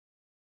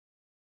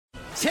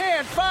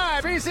10,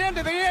 5, he's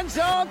into the end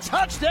zone.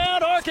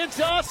 Touchdown,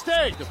 Arkansas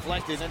State.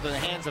 Deflected into the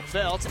hands of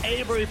Felts.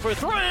 Avery for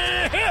 3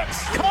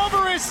 hits.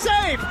 Cover is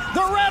safe.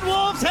 The Red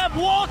Wolves have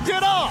walked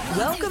it off.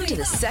 Welcome to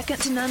the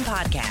Second to None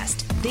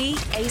podcast,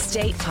 the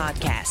A-State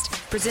podcast,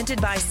 presented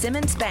by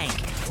Simmons Bank.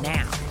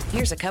 Now,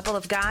 here's a couple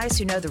of guys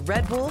who know the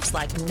Red Wolves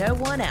like no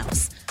one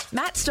else.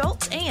 Matt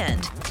Stoltz and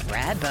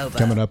Brad Boba.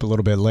 Coming up a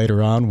little bit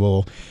later on,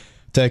 we'll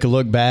take a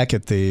look back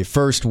at the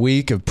first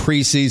week of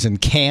preseason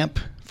camp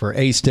for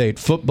A-State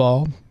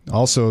football.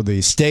 Also,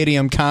 the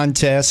stadium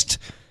contest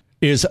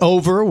is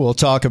over. We'll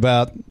talk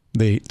about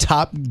the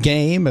top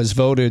game as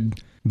voted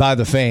by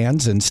the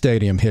fans in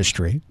stadium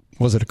history.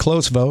 Was it a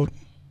close vote?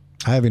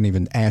 I haven't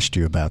even asked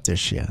you about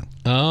this yet.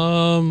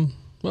 Well,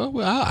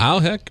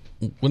 heck,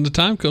 when the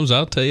time comes,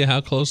 I'll tell you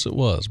how close it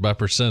was by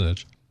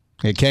percentage.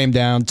 It came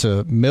down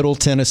to Middle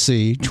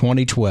Tennessee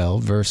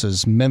 2012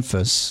 versus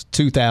Memphis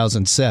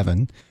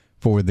 2007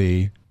 for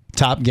the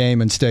top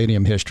game in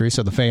stadium history.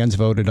 So the fans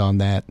voted on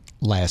that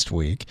last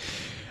week.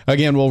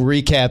 Again, we'll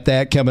recap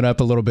that coming up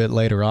a little bit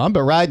later on.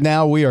 But right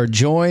now we are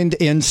joined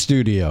in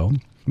studio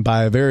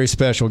by a very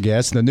special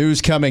guest. The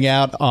news coming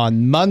out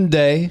on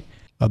Monday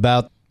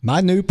about my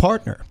new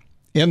partner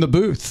in the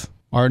booth,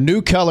 our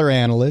new color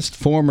analyst,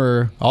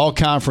 former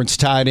all-conference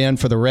tight end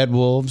for the Red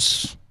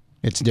Wolves.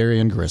 It's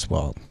Darion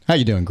Griswold. How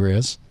you doing,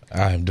 Grizz?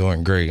 I'm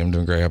doing great.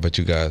 How about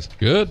you guys?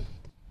 Good.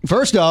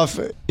 First off,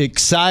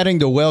 exciting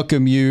to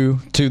welcome you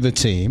to the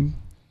team.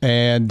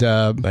 And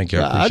thank you.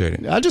 I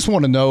appreciate it. I just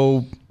want to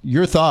know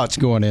your thoughts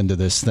going into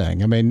this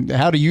thing. I mean,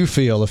 how do you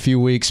feel a few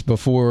weeks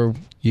before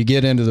you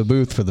get into the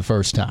booth for the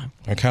first time?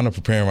 I'm kind of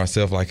preparing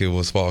myself like it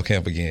was fall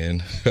camp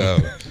again.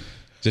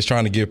 Just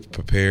trying to get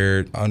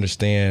prepared,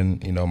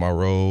 understand, my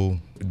role,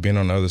 being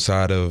on the other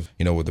side of,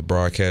 with the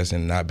broadcast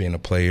and not being a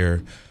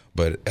player,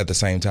 but at the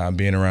same time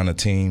being around the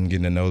team,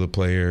 getting to know the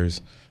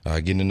players,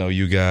 getting to know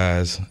you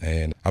guys.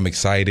 And I'm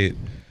excited,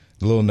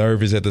 a little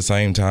nervous at the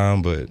same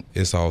time, but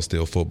it's all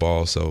still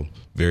football. So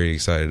very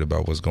excited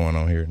about what's going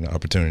on here and the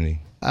opportunity.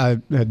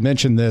 I had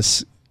mentioned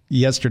this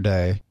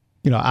yesterday.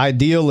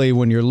 Ideally,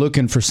 when you're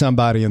looking for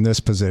somebody in this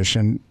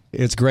position,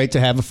 it's great to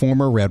have a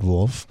former Red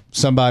Wolf,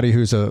 somebody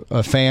who's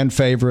a fan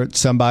favorite,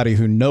 somebody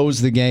who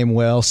knows the game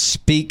well,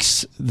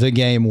 speaks the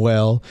game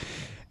well,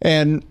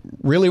 and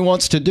really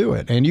wants to do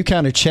it. And you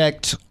kind of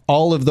checked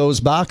all of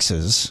those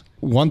boxes.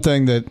 One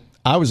thing that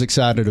I was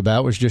excited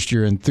about was just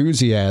your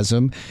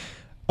enthusiasm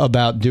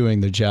about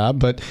doing the job.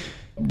 But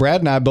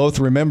Brad and I both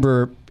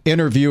remember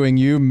interviewing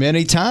you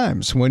many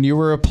times when you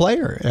were a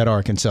player at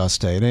Arkansas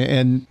State.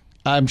 And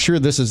I'm sure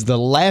this is the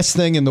last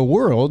thing in the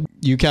world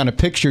you kind of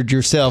pictured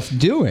yourself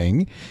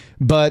doing.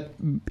 But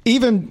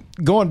even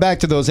going back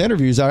to those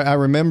interviews, I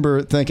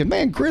remember thinking,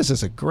 man, Grizz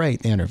is a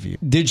great interview.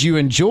 Did you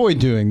enjoy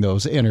doing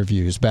those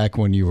interviews back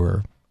when you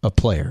were a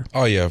player?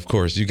 Oh, yeah, of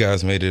course. You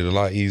guys made it a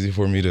lot easier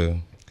for me to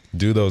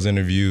do those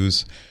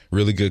interviews.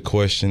 Really good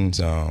questions.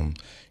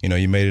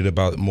 You made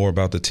it more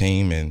about the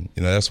team, and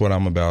that's what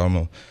I'm about.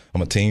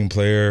 I'm a team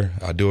player.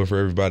 I do it for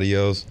everybody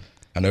else.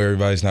 I know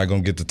everybody's not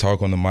going to get to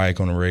talk on the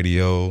mic, on the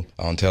radio,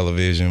 on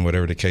television,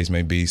 whatever the case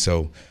may be.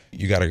 So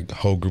you got a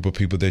whole group of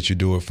people that you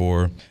do it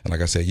for. And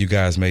like I said, you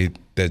guys made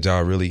that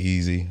job really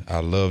easy. I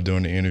love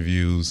doing the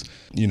interviews.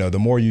 The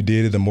more you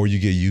did it, the more you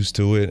get used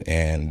to it,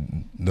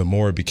 and the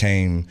more it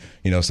became,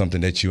 something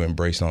that you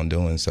embraced on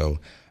doing. So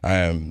I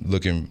am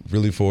looking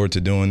really forward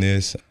to doing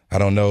this. I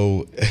don't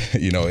know,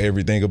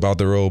 everything about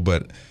the role,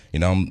 but,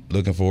 I'm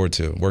looking forward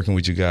to working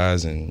with you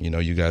guys, and,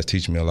 you guys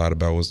teach me a lot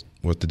about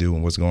what to do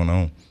and what's going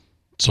on.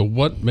 So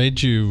what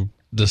made you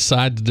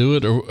decide to do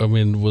it? Or,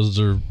 was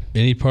there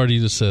any part of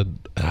you that said,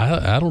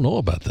 I don't know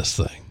about this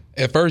thing?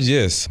 At first,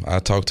 yes. I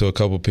talked to a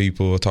couple of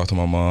people. I talked to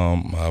my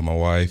mom, my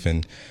wife,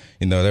 and,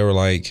 they were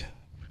like,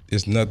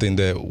 it's nothing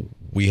that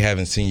we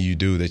haven't seen you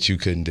do that you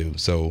couldn't do.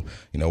 So,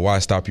 why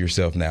stop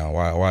yourself now?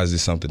 Why is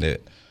this something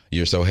that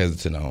you're so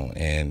hesitant on?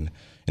 And,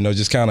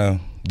 just kind of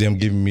them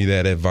giving me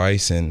that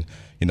advice and,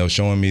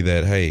 showing me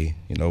that, hey,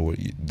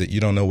 that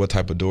you don't know what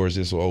type of doors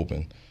this will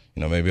open.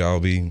 Maybe I'll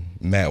be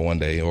Matt one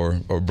day or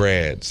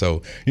Brad.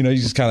 So, you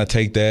just kind of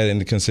take that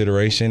into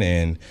consideration,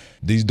 and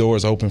these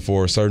doors open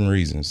for certain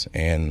reasons.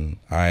 And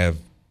I have,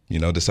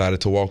 decided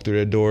to walk through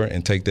that door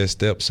and take that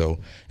step. So,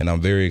 and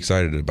I'm very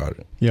excited about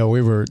it.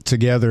 We were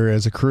together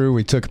as a crew.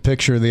 We took a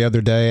picture the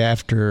other day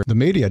after the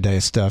media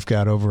day stuff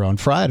got over on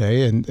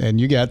Friday, and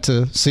you got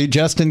to see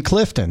Justin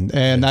Clifton.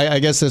 And I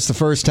guess that's the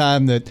first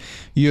time that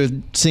you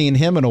had seen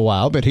him in a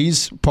while, but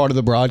he's part of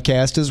the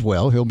broadcast as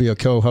well. He'll be a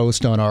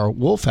co-host on our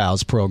Wolf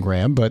House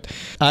program. But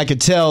I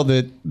could tell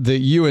that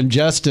you and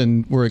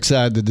Justin were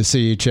excited to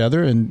see each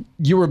other, and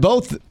you were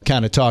both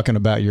kind of talking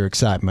about your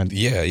excitement.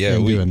 Yeah.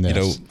 In doing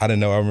this. I didn't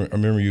know. I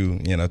remember you,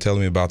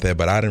 telling me about that,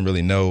 but I didn't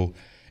really know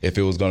if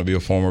it was going to be a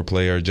former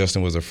player.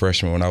 Justin was a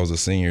freshman when I was a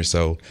senior,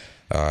 so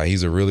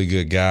he's a really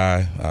good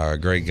guy, a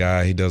great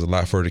guy. He does a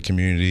lot for the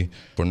community,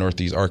 for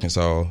Northeast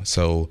Arkansas.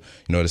 So,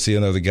 to see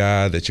another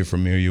guy that you're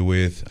familiar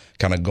with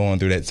kind of going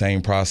through that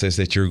same process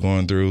that you're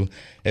going through,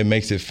 it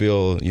makes it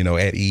feel,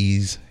 at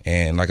ease.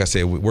 And like I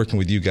said, working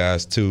with you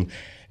guys too,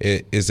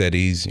 it's that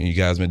easy. You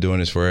guys been doing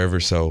this forever,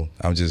 so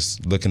I'm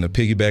just looking to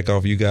piggyback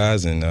off you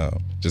guys and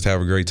just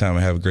have a great time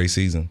and have a great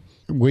season.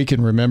 We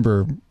can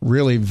remember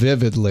really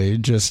vividly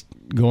just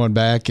going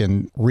back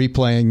and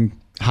replaying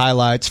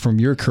highlights from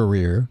your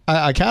career.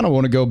 I kind of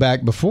want to go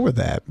back before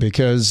that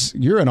because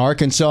you're an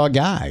Arkansas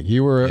guy.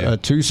 You were a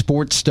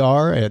two-sport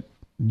star at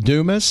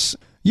Dumas.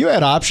 You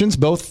had options,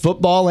 both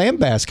football and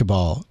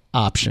basketball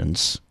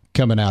options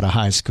coming out of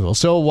high school.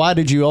 So why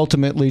did you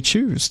ultimately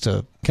choose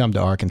to come to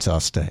Arkansas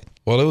State?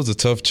 Well, it was a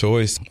tough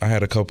choice. I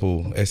had a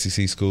couple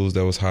SEC schools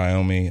that was high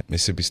on me,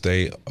 Mississippi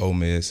State, Ole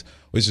Miss,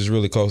 which is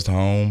really close to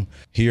home.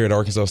 Here at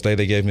Arkansas State,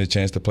 they gave me a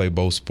chance to play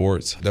both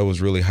sports. That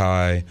was really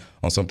high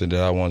on something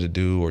that I wanted to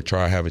do or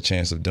try to have a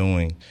chance of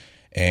doing.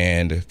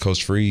 And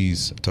Coach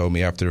Freeze told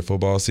me after the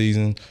football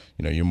season,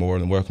 you're more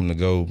than welcome to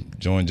go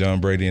join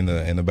John Brady in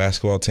the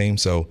basketball team.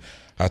 So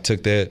I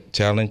took that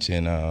challenge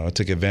and I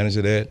took advantage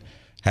of that.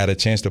 Had a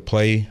chance to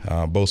play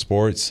both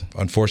sports.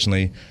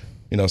 Unfortunately,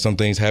 some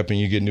things happen.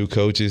 You get new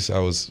coaches. I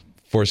was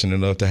fortunate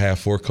enough to have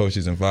 4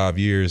 coaches in 5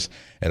 years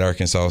at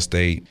Arkansas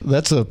State.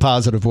 That's a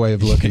positive way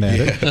of looking at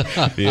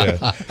it.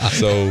 Yeah.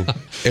 So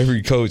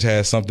every coach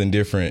has something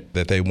different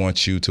that they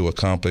want you to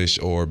accomplish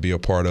or be a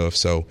part of.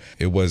 So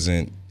it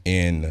wasn't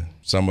in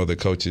some of the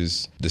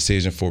coaches'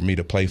 decision for me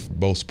to play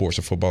both sports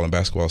of football and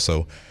basketball.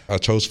 So I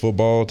chose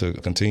football to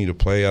continue to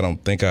play. I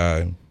don't think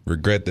I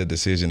regret that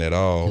decision at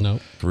all.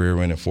 Nope. Career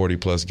winning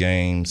 40-plus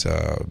games,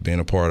 being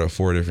a part of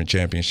 4 different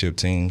championship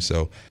teams.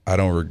 So I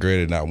don't regret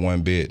it, not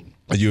one bit.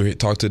 You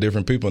talk to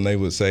different people, and they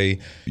would say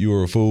you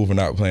were a fool for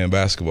not playing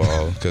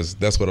basketball because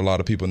that's what a lot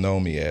of people know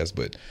me as.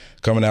 But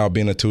coming out,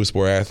 being a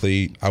two-sport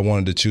athlete, I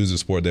wanted to choose a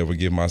sport that would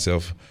give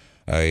myself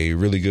a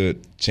really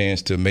good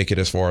chance to make it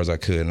as far as I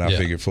could, and I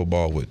figured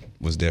football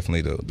was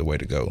definitely the way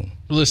to go.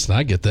 Listen,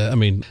 I get that. I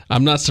mean,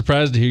 I'm not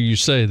surprised to hear you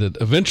say that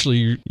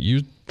eventually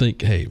you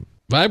think, hey,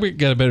 if I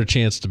got a better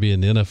chance to be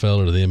in the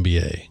NFL or the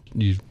NBA.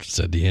 You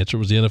said the answer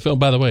was the NFL.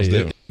 By the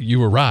way, you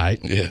were right.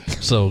 Yeah.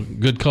 So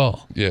good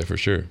call. Yeah, for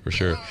sure.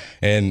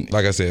 And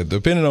like I said,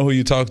 depending on who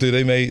you talk to,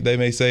 they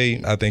may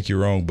say, I think you're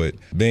wrong, but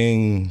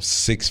being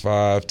 6'5",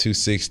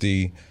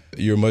 260,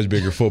 you're a much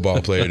bigger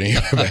football player than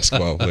you're a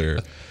basketball player.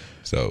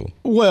 So,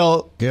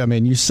 well, I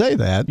mean, you say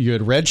that. You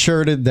had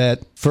redshirted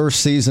that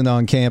first season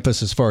on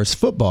campus as far as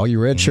football. You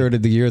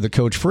redshirted the year that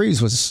Coach Freeze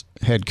was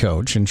head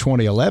coach in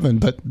 2011,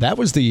 but that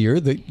was the year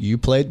that you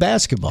played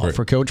basketball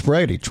for Coach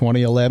Brady,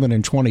 2011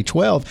 and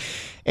 2012.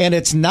 And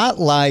it's not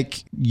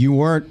like you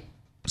weren't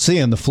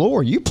seeing the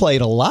floor. You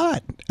played a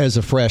lot as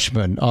a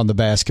freshman on the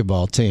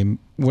basketball team.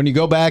 When you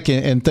go back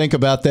and think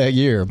about that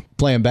year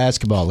playing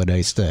basketball at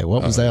A-State,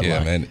 what was that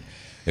like? Man.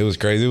 It was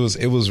crazy.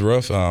 It was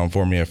rough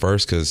for me at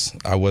first because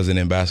I wasn't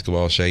in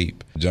basketball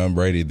shape. John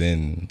Brady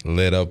then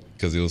led up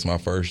because it was my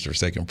first or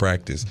second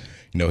practice.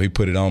 He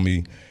put it on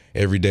me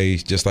every day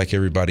just like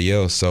everybody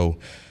else. So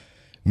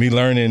me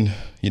learning,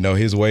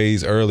 his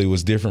ways early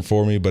was different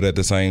for me. But at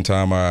the same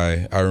time,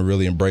 I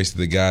really embraced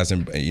the guys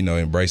and,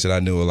 embraced it. I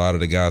knew a lot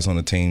of the guys on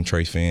the team.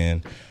 Trey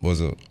Finn was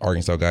an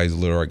Arkansas guy. He's a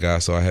Little Rock guy.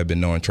 So I had been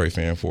knowing Trey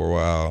Finn for a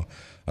while.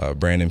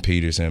 Brandon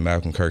Peterson,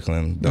 Malcolm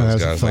Kirkland,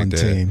 those guys like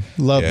that. Team.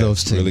 Love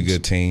those teams. Really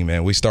good team,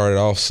 man. We started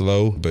off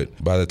slow,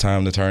 but by the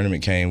time the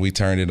tournament came, we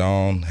turned it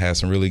on, had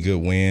some really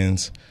good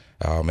wins.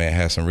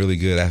 Had some really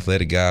good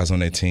athletic guys on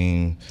that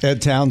team.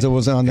 Ed Townsend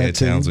was on that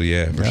team. Ed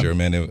Townsend, for sure,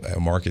 man.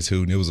 Marcus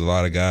Hooten, it was a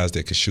lot of guys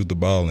that could shoot the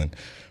ball and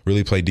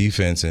really play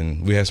defense,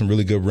 and we had some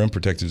really good rim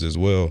protectors as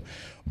well.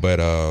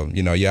 But,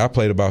 I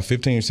played about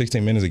 15 or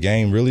 16 minutes a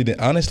game. Really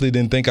honestly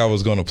didn't think I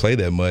was going to play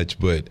that much,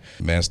 but,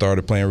 man,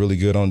 started playing really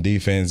good on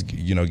defense,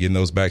 getting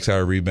those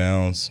backside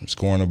rebounds,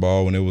 scoring the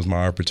ball when it was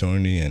my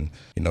opportunity, and,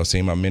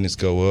 seeing my minutes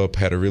go up.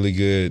 Had a really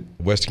good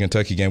Western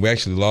Kentucky game. We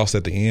actually lost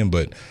at the end,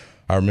 but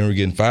I remember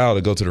getting fouled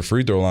to go to the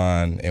free throw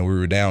line, and we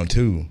were down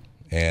 2.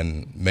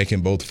 And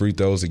making both free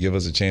throws to give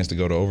us a chance to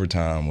go to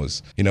overtime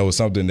was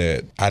something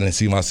that I didn't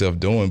see myself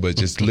doing, but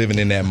just living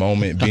in that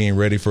moment, being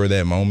ready for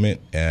that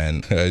moment,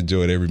 and I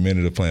enjoyed every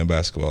minute of playing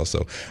basketball.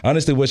 So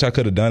honestly wish I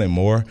could have done it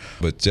more,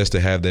 but just to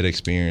have that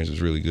experience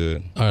was really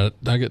good. All right,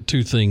 I got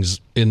 2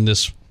 things in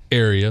this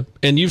area,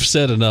 and you've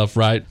said enough,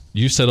 right?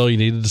 You said all you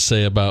needed to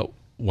say about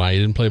why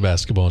you didn't play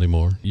basketball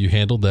anymore. You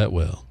handled that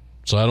well.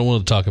 So I don't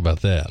want to talk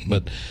about that,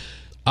 but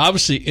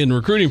obviously, in the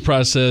recruiting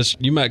process,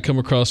 you might come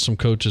across some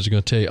coaches who are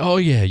going to tell you, oh,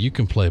 yeah, you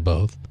can play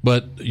both.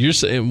 But you're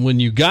saying when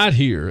you got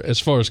here, as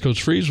far as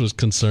Coach Freeze was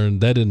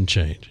concerned, that didn't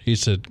change. He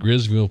said,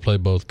 Grizz, if you want to play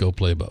both, go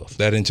play both.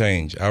 That didn't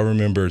change. I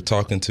remember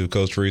talking to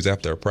Coach Freeze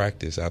after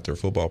a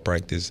football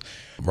practice,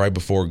 right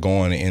before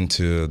going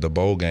into the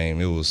bowl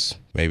game. It was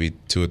maybe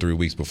 2 or 3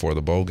 weeks before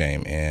the bowl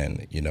game.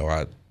 And,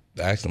 I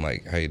asked him,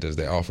 like, hey, does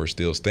that offer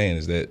still stand?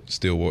 Is that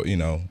still what,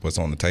 what's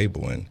on the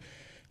table? And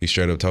he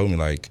straight up told me,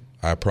 like,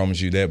 I promise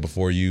you that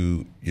before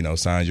you,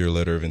 signed your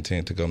letter of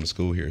intent to come to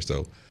school here.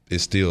 So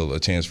it's still a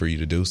chance for you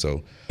to do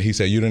so. He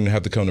said you didn't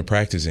have to come to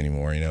practice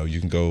anymore. You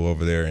can go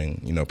over there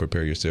and,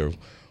 prepare yourself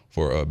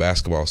for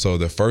basketball. So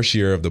the first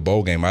year of the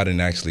bowl game, I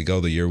didn't actually go.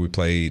 The year we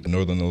played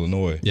Northern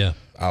Illinois. Yeah.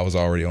 I was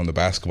already on the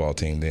basketball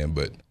team then.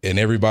 And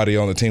everybody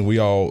on the team,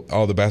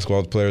 all the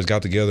basketball players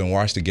got together and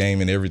watched the game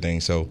and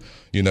everything. So,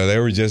 they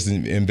were just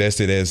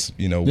invested as,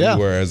 we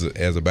were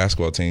as a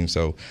basketball team.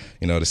 So,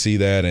 to see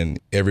that and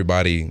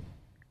everybody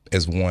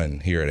as one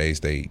here at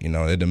A-State, it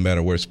doesn't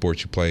matter what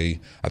sport you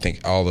play. I think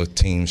all the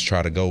teams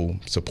try to go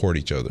support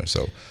each other.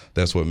 So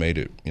that's what made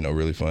it,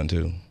 really fun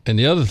too. And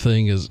the other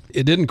thing is,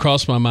 it didn't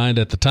cross my mind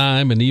at the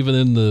time, and even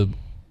in the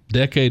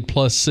decade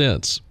plus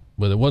since,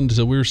 but it wasn't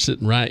until we were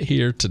sitting right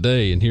here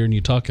today and hearing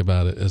you talk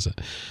about it.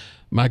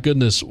 My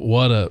goodness,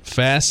 what a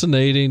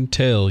fascinating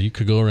tale you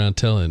could go around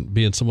telling,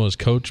 being someone who's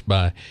coached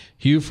by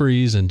Hugh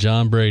Freeze and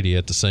John Brady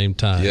at the same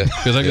time. Yeah.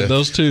 Because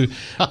those two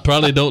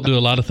probably don't do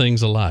a lot of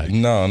things alike.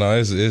 No,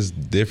 it's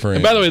different.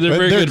 And by the way, they're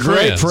very good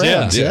great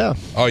friends. Yeah.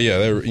 Oh, yeah,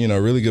 they're,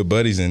 really good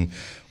buddies,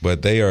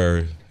 but they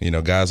are,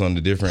 guys on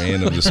the different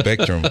end of the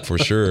spectrum for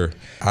sure.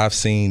 I've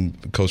seen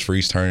Coach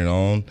Freeze turn it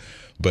on.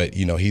 But,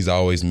 he's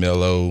always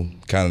mellow,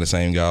 kind of the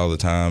same guy all the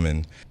time.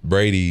 And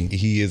Brady,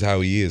 he is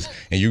how he is.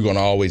 And you're going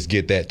to always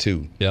get that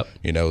too. Yep.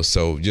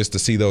 So just to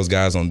see those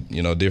guys on,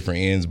 different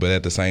ends, but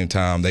at the same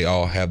time, they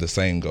all have the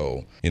same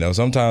goal.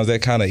 Sometimes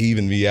that kind of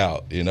evened me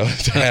out,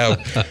 to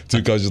have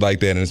two coaches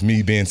like that. And it's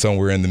me being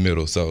somewhere in the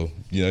middle. So,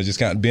 just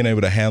kind of being able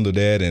to handle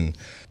that and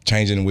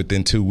changing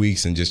within 2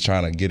 weeks and just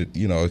trying to get it,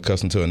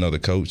 accustomed to another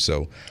coach.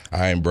 So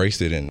I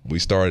embraced it, and we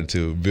started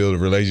to build a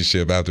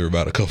relationship after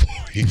about a couple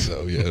of weeks.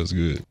 So, yeah, it was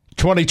good.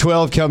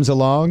 2012 comes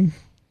along.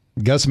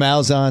 Gus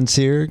Malzahn's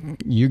here.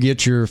 You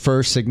get your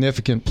first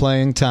significant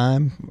playing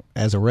time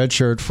as a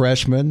redshirt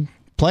freshman,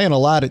 playing a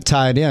lot at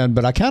tight end,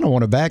 but I kind of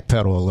want to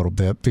backpedal a little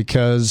bit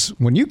because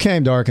when you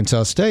came to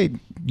Arkansas State,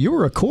 you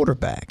were a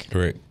quarterback.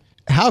 Correct.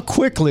 How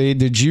quickly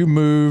did you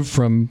move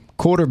from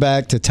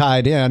quarterback to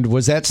tight end?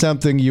 Was that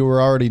something you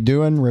were already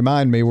doing?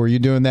 Remind me, were you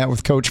doing that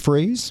with Coach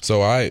Freeze?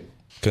 So I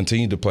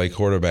continued to play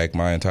quarterback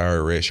my entire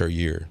redshirt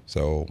year.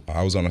 So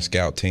I was on a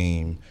scout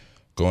team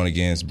going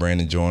against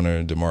Brandon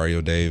Joyner,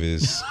 DeMario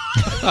Davis,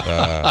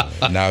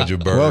 Nigel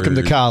Bird. Welcome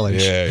to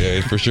college.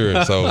 Yeah, for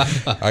sure. So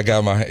I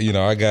got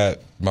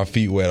my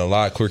feet wet a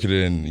lot quicker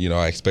than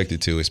I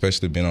expected to,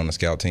 especially being on the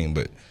scout team.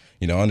 But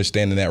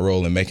understanding that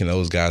role and making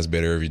those guys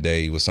better every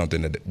day was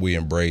something that we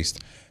embraced.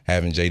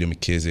 Having J.D.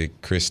 McKissick,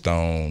 Chris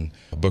Stone,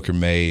 Booker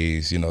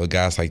Mays,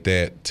 guys like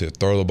that to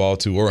throw the ball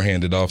to or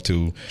hand it off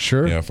to,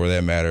 sure, for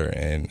that matter.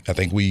 And I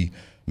think we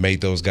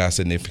made those guys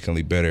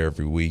significantly better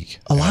every week.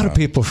 A lot of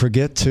people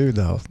forget, too,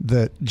 though,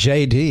 that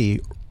J.D.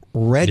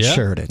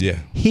 redshirted. Yeah.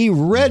 He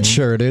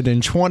redshirted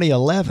in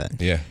 2011.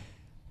 Yeah.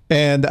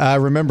 And I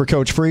remember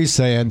Coach Freeze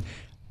saying,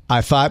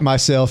 I fight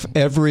myself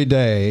every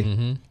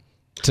day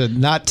to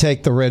not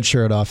take the red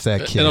shirt off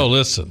that kid.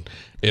 Listen,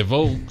 if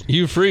old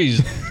Hugh Freeze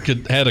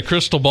had a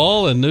crystal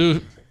ball and knew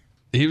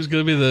he was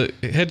going to be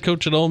the head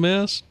coach at Ole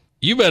Miss,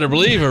 you better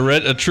believe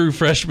a true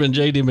freshman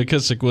J.D.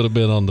 McKissick would have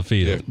been on the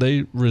field. Yep.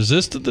 They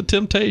resisted the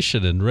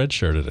temptation and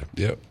redshirted him.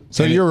 Yep.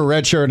 So you were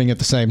redshirting at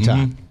the same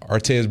time.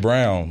 Artez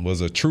Brown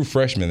was a true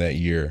freshman that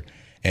year.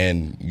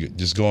 And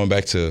just going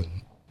back to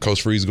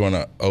Coach Freeze going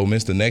to Ole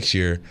Miss the next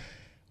year,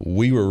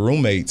 we were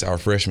roommates our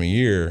freshman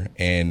year,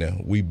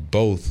 and we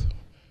both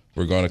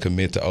were going to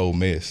commit to Ole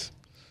Miss.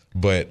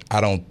 But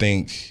I don't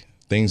think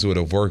things would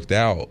have worked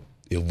out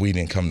if we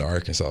didn't come to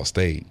Arkansas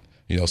State.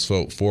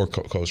 So for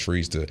Coach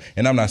Freeze to,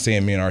 and I'm not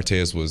saying me and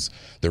Artez was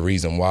the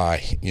reason why,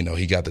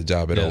 he got the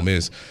job at Ole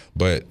Miss,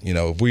 but,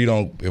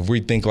 if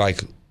we think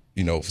like,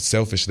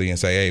 selfishly and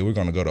say, hey, we're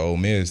going to go to Ole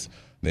Miss,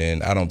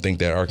 then I don't think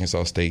that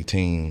Arkansas State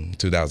team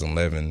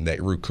 2011,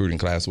 that recruiting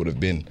class would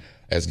have been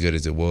as good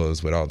as it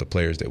was with all the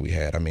players that we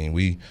had. I mean,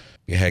 we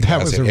had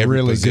guys at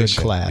every position. That was a really good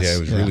class. Yeah, it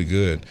was really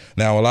good.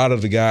 Now, a lot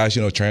of the guys,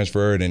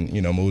 transferred and,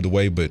 moved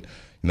away, but,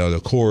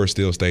 the core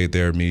still stayed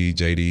there. Me,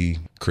 JD,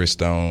 Chris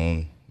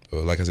Stone.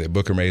 Like I said,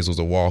 Booker Mays was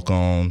a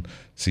walk-on.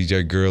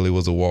 C.J. Gurley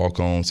was a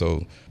walk-on.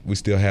 So we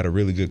still had a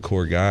really good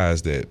core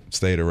guys that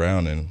stayed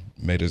around and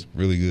made us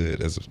really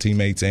good as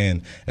teammates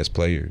and as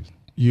players.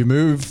 You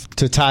moved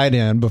to tight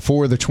end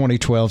before the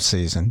 2012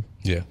 season.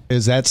 Yeah.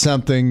 Is that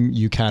something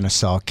you kind of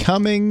saw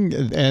coming?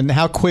 And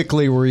how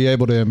quickly were you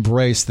able to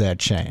embrace that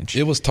change?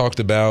 It was talked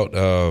about.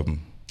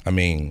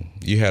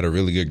 You had a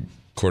really good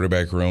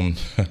quarterback room.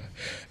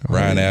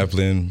 Ryan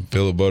Applin,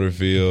 Phillip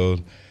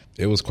Butterfield.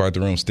 It was quite the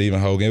room. Stephen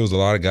Hogan. It was a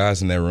lot of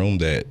guys in that room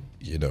that,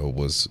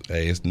 was,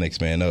 hey, it's the next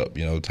man up,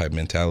 type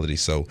mentality.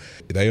 So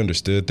they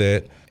understood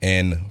that.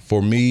 And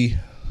for me,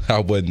 I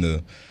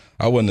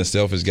wasn't a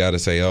selfish guy to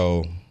say,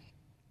 oh,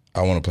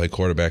 I want to play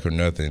quarterback or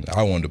nothing.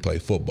 I wanted to play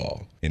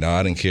football.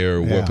 I didn't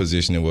care what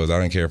position it was.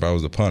 I didn't care if I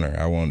was a punter.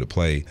 I wanted to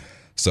play.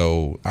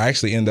 So I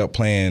actually ended up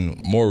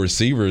playing more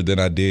receiver than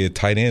I did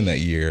tight end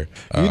that year.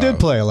 You did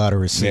play a lot of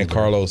receiver. Me and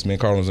Carlos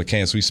and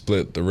Kansas, we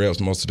split the reps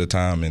most of the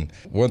time. And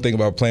one thing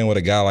about playing with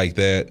a guy like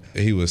that,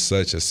 he was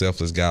such a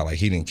selfless guy. Like,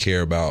 he didn't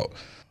care about,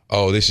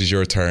 oh, this is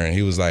your turn.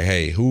 He was like,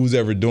 hey, who's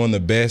ever doing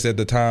the best at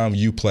the time,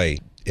 you play.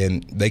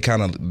 And they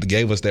kind of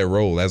gave us that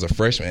role as a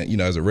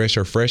freshman, as a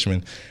redshirt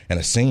freshman and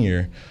a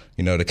senior,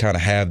 to kind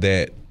of have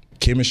that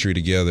chemistry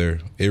together.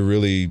 It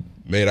really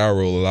made our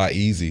role a lot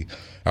easy.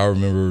 I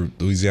remember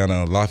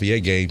Louisiana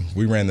Lafayette game.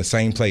 We ran the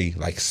same play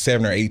like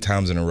 7 or 8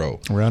 times in a row.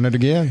 Run it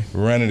again.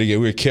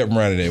 We kept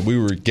running it. We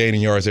were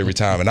gaining yards every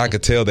time, and I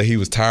could tell that he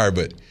was tired,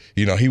 but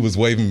he was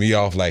waving me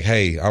off like,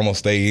 hey, I'm going to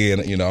stay in.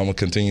 I'm going to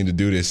continue to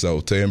do this.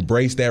 So to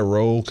embrace that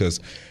role, because,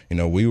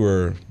 we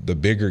were the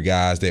bigger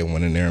guys that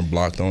went in there and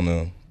blocked on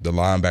the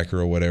linebacker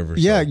or whatever.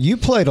 Yeah, so. you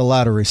played a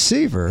lot of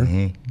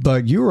receiver,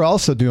 but you were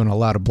also doing a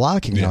lot of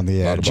blocking on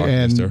the edge.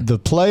 And the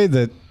play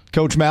that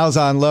Coach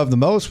Malzahn loved the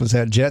most was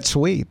that jet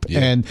sweep. Yeah.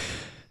 And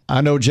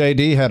I know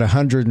JD had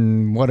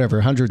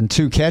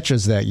 102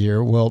 catches that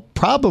year. Well,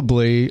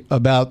 probably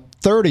about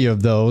 30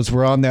 of those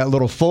were on that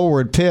little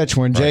forward pitch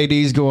when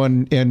JD's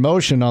going in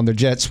motion on the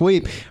jet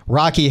sweep.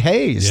 Rocky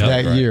Hayes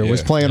year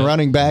was playing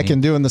running back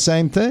and doing the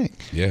same thing.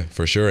 Yeah,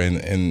 for sure.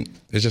 And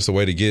it's just a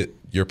way to get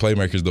your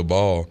playmakers the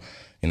ball.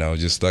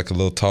 Just like a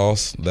little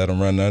toss, let them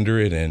run under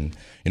it. And,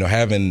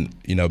 having,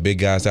 big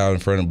guys out in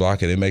front and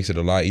blocking, it makes it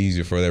a lot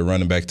easier for that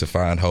running back to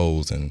find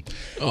holes. And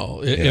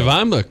if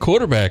I'm the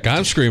quarterback,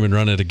 I'm screaming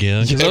run it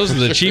again. Those are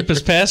the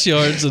cheapest pass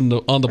yards on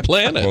the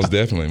planet. Most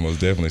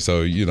definitely.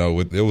 So,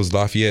 it was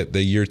Lafayette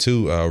the year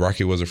too.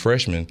 Rocky was a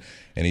freshman,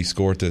 and he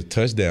scored the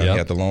touchdown. He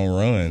had the long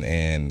run.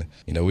 And,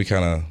 we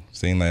kind of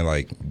seen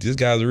like this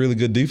guy's a really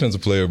good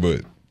defensive player,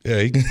 but,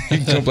 yeah, he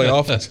can come play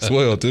offense as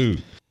well too.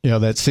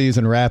 That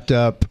season wrapped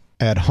up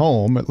at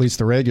home, at least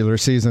the regular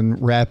season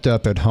wrapped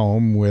up at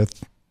home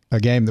with a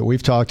game that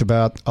we've talked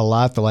about a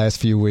lot the last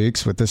few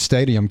weeks with the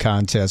stadium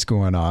contest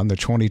going on, the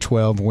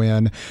 2012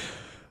 win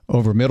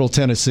over Middle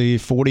Tennessee,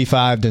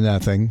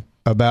 45-0,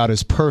 about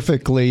as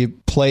perfectly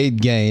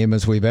played game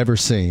as we've ever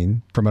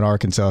seen from an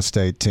Arkansas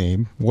State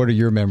team. What are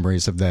your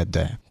memories of that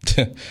day?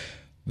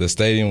 The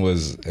stadium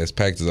was as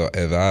packed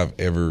as I've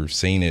ever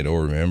seen it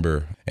or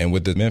remember. And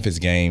with the Memphis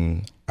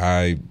game,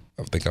 I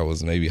think I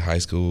was maybe high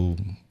school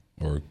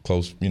or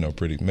close,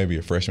 maybe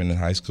a freshman in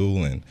high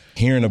school, and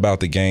hearing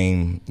about the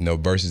game,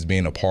 versus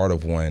being a part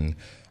of one,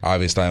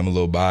 obviously I'm a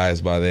little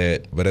biased by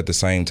that, but at the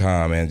same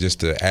time, man,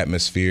 just the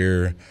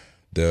atmosphere,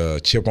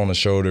 the chip on the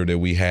shoulder that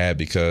we had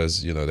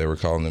because, they were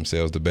calling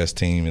themselves the best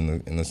team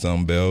in the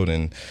Sun Belt,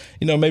 and,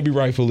 maybe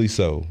rightfully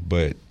so,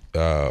 but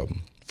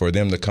for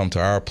them to come to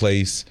our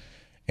place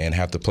and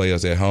have to play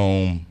us at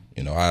home,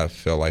 I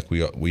felt like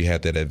we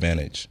had that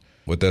advantage.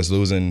 With us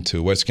losing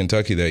to West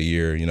Kentucky that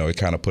year, it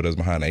kind of put us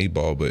behind the 8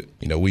 ball. But,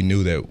 we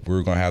knew that we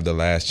were going to have the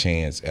last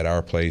chance at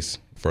our place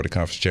for the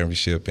conference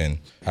championship. And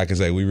I can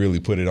say we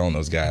really put it on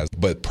those guys.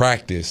 But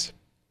practice,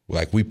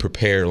 we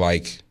prepared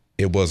like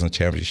it wasn't a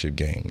championship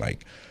game.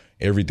 Like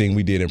everything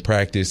we did in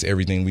practice,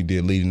 everything we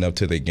did leading up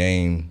to the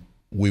game,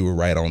 we were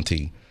right on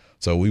tee.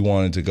 So we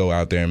wanted to go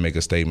out there and make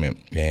a statement.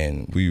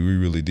 And we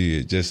really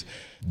did. Just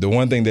the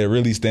one thing that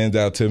really stands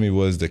out to me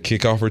was the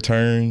kickoff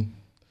return.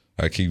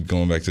 I keep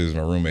going back to this,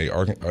 my roommate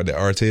that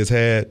Artez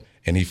had,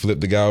 and he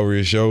flipped the guy over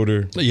his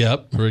shoulder.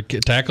 Yep,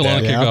 tackle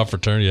on kickoff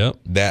return, yep.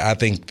 That I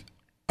think,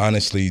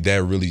 honestly,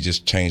 that really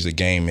just changed the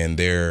game and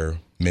their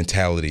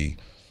mentality.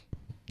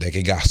 Like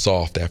it got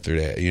soft after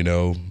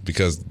that,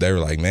 because they were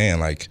like, man,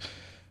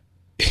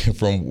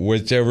 from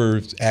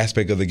whichever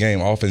aspect of the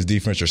game, offense,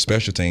 defense, or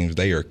special teams,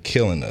 they are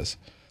killing us.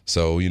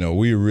 So,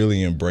 we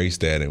really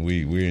embraced that, and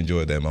we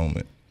enjoyed that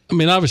moment. I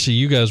mean, obviously,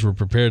 you guys were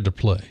prepared to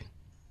play,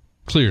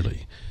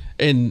 clearly.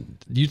 And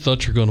you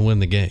thought you were going to win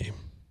the game,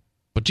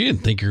 but you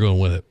didn't think you were going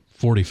to win it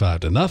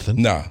 45-0.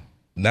 Nah,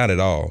 not at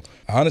all.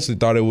 I honestly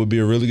thought it would be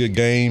a really good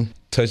game,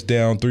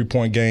 touchdown,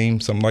 3-point game,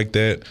 something like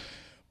that.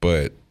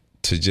 But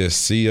to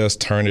just see us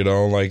turn it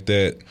on like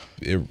that,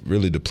 it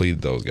really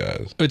depleted those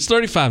guys. It's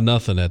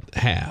 35-0 at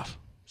half.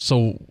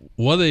 So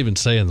what do they even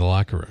say in the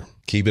locker room?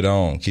 Keep it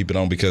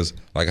on, because,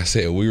 like I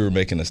said, we were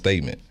making a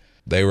statement.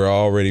 They were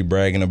already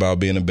bragging about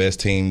being the best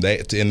team.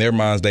 In their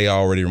minds, they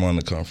already won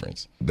the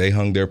conference. They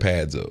hung their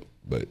pads up.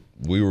 But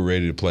we were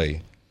ready to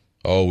play.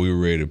 We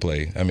were ready to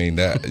play. I mean,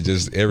 that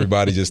just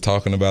everybody just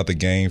talking about the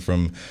game for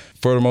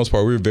the most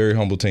part, we were a very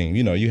humble team.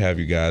 You have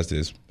your guys,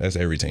 that's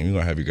every team. You're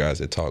going to have your guys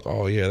that talk,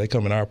 they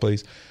come in our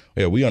place.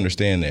 Yeah, we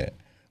understand that.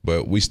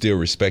 But we still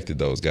respected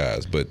those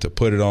guys. But to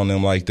put it on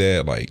them like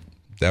that,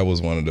 that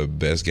was one of the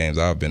best games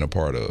I've been a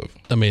part of.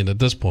 I mean, at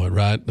this point,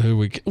 right?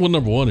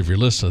 Number one, if you're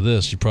listening to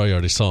this, you probably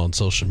already saw on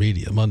social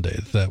media Monday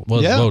that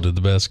was voted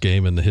the best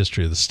game in the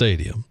history of the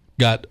stadium.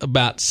 Got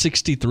about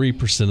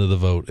 63% of the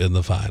vote in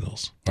the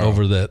finals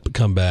over that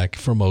comeback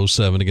from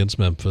 2007 against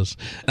Memphis.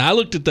 And I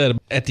looked at that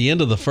at the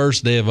end of the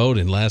first day of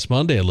voting last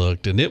Monday. I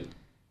looked, and it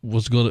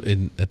was going to.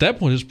 And at that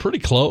point, it was pretty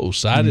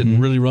close. I didn't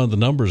really run the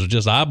numbers,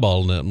 just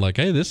eyeballing it. I'm like,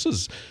 hey, this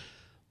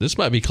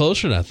might be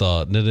closer than I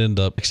thought, and it ended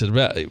up at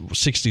about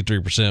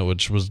 63%,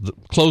 which was the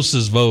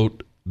closest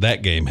vote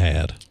that game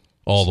had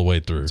all the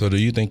way through. So, do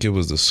you think it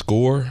was the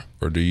score,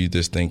 or do you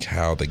just think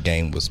how the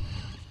game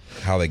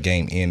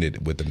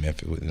ended with the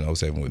Memphis in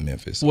 07 with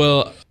Memphis?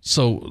 Well,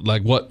 so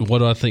what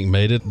do I think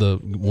made it the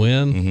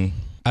win? Mm-hmm.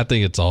 I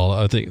think it's all.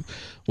 I think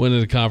winning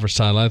the conference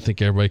title. I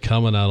think everybody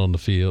coming out on the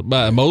field,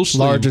 but mostly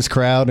largest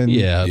crowd in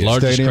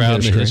largest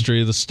crowd in the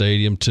history of the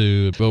stadium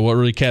too. But what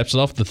really caps it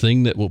off, the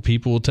thing that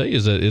people will tell you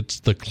is that it's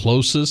the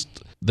closest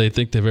they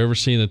think they've ever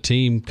seen a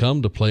team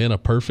come to play in a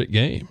perfect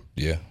game.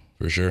 Yeah,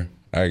 for sure.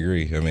 I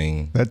agree. I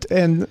mean,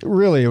 and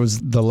really, it was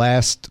the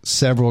last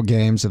several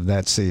games of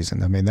that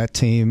season. I mean, that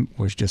team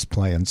was just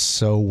playing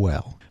so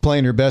well,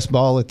 playing your best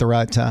ball at the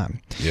right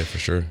time. Yeah, for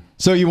sure.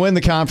 So you win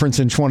the conference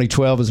in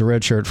 2012 as a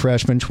redshirt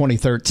freshman.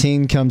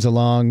 2013 comes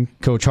along.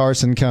 Coach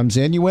Harsin comes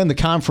in. You win the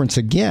conference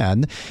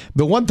again.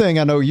 But one thing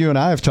I know you and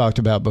I have talked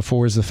about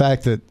before is the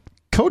fact that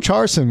Coach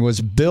Harsin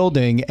was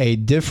building a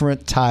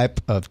different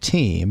type of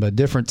team, a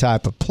different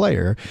type of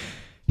player.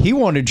 He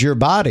wanted your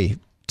body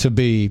to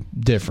be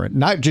different.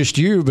 Not just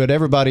you, but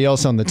everybody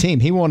else on the team.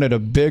 He wanted a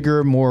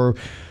bigger, more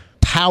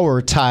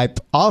power type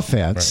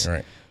offense.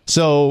 Right.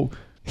 So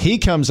he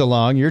comes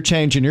along, you're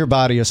changing your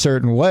body a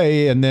certain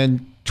way, and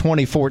then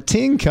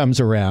 2014 comes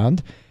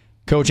around,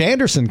 Coach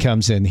Anderson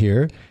comes in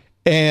here,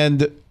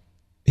 and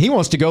he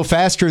wants to go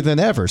faster than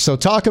ever. So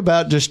talk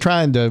about just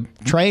trying to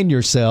train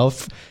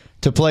yourself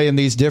to play in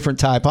these different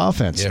type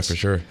offenses. Yeah, for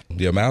sure.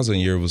 The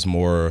Malzahn year was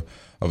more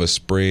of a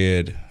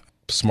spread,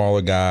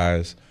 smaller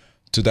guys.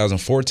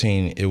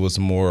 2014, it was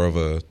more of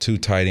a 2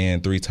 tight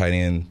end, 3 tight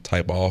end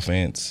type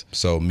offense.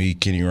 So me,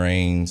 Kenny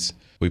Raines,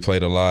 we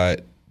played a lot.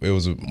 It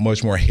was a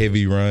much more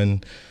heavy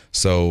run.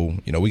 So,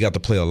 we got to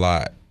play a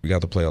lot.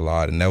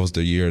 And that was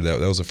the year that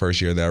was the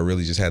first year that I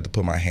really just had to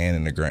put my hand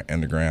in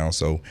the ground.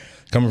 So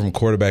coming from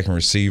quarterback and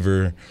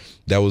receiver,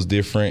 that was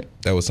different.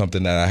 That was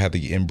something that I had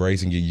to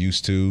embrace and get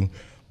used to.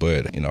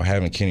 But,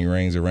 having Kenny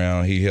Raines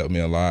around, he helped me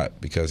a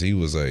lot because he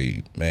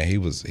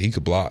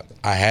could block.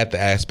 I had the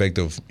aspect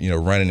of,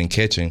 running and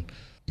catching.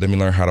 Let me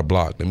learn how to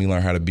block. Let me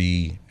learn how to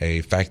be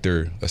a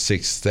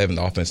 6', 7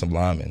 offensive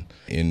lineman.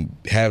 And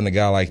having a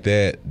guy like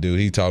that,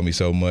 dude, he taught me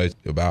so much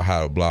about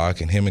how to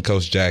block. And him and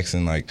Coach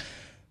Jackson,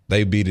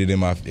 they beat it in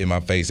my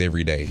face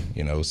every day,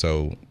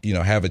 So,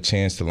 have a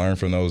chance to learn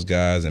from those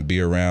guys and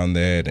be around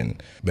that.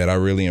 And but I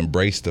really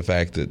embraced the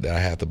fact that I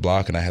had to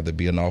block and I had to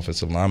be an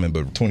offensive lineman.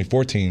 But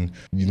 2014,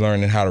 you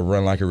learning how to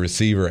run like a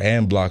receiver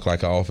and block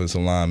like an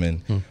offensive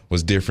lineman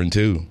was different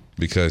too.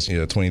 Because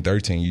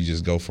 2013, you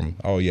just go from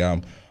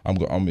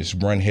I'm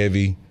just run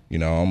heavy, I'm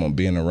gonna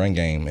be in the run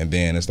game, and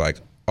then it's like,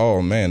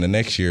 oh man, the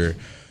next year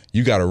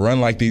you got to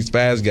run like these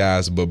fast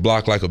guys but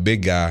block like a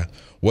big guy.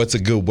 What's a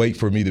good weight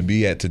for me to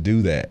be at to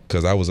do that?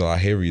 Because I was a lot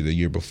heavier the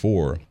year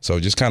before.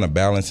 So just kind of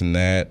balancing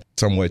that,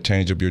 somewhat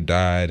change up your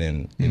diet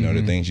and,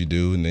 the things you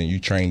do. And then you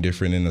train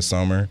different in the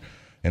summer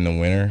and the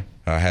winter.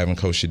 Having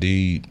Coach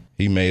Shadid,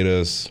 he made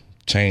us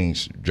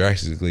change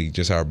drastically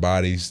just our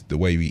bodies, the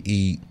way we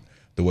eat,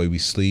 the way we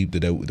sleep,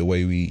 the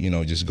way we,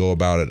 just go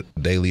about it,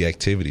 daily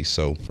activities.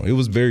 So it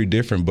was very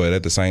different. But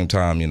at the same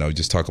time,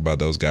 just talk about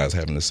those guys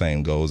having the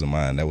same goals in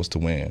mind. That was to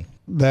win.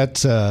 That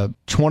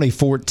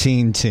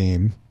 2014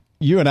 team,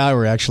 you and I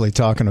were actually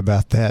talking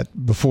about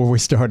that before we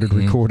started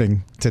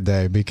recording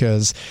today,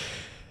 because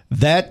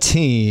that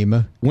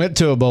team went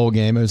to a bowl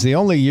game. It was the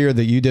only year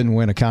that you didn't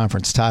win a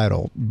conference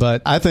title,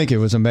 but I think it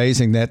was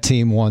amazing that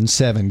team won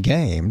 7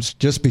 games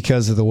just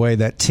because of the way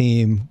that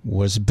team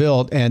was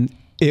built, and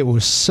it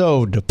was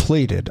so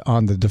depleted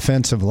on the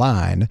defensive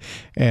line.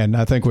 And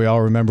I think we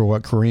all remember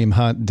what Kareem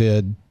Hunt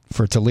did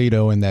for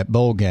Toledo in that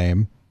bowl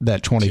game,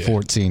 that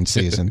 2014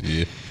 season.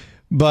 Yeah.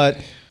 But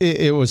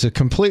it was a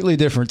completely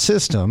different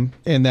system.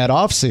 In that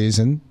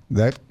offseason,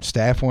 that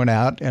staff went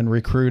out and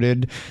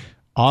recruited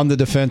on the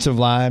defensive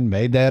line,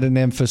 made that an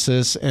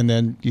emphasis, and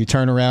then you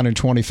turn around in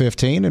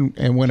 2015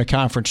 and win a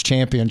conference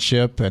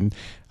championship. And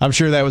I'm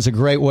sure that was a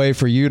great way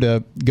for you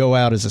to go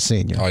out as a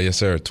senior. Oh, yes,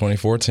 sir.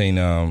 2014,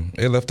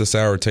 it left a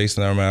sour taste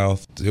in our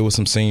mouth. It was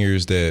some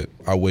seniors that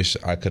I wish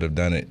I could have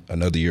done it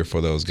another year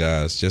for those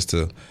guys, just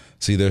to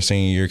see their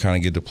senior year kind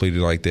of get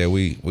depleted like that.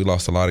 We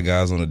lost a lot of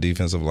guys on the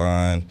defensive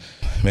line.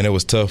 Man, it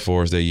was tough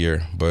for us that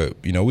year. But,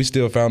 we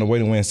still found a way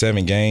to win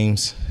 7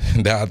 games.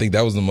 I think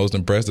that was the most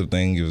impressive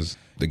thing. It was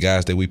the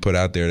guys that we put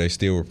out there, they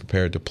still were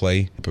prepared to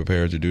play,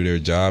 prepared to do their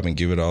job and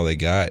give it all they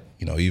got.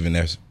 Even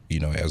as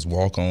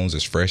walk-ons,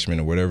 as freshmen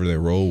or whatever their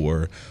role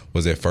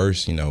was at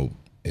first,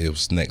 it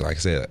was, like I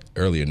said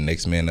earlier,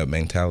 next man up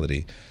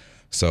mentality.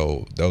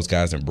 So those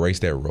guys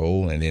embraced that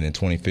role. And then in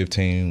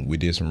 2015, we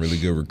did some really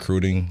good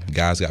recruiting.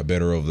 Guys got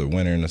better over the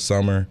winter and the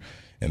summer.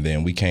 And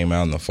then we came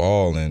out in the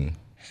fall and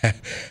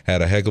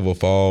had a heck of a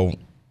fall,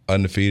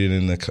 undefeated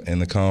in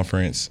the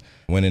conference,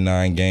 winning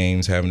 9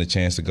 games, having a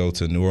chance to go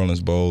to New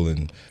Orleans Bowl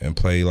and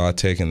play La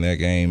Tech in that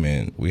game.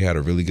 And we had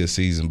a really good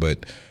season.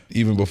 But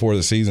even before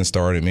the season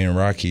started, me and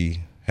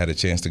Rocky had a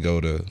chance to go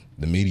to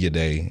the media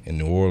day in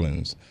New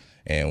Orleans.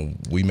 And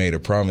we made a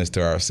promise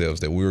to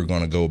ourselves that we were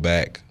going to go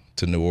back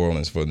to New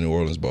Orleans for the New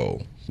Orleans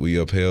Bowl. We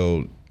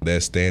upheld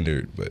that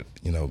standard, but,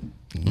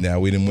 now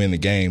we didn't win the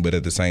game, but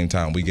at the same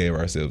time, we gave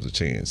ourselves a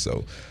chance.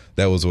 So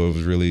that was what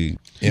was really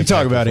impactful. You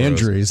talk about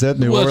injuries. That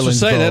New Orleans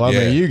Bowl, I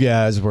mean, you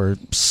guys were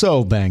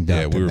so banged up.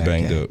 Yeah, we were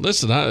banged up.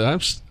 Listen,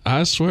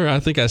 I swear, I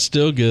think I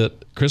still get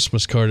a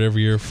Christmas card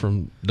every year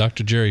from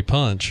Dr. Jerry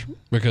Punch,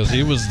 because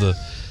he was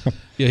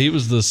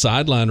the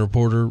sideline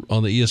reporter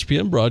on the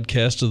ESPN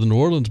broadcast of the New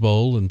Orleans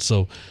Bowl, and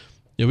so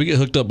Yeah, we get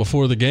hooked up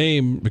before the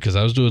game because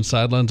I was doing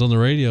sidelines on the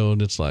radio,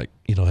 and it's like,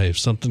 hey, if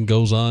something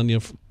goes on, you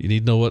need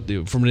to know what,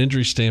 from an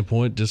injury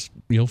standpoint, just,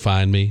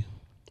 find me.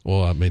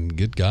 Well, I mean,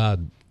 good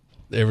God.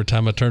 Every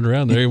time I turned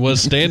around, there he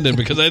was standing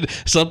because I had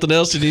something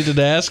else he needed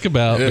to ask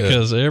about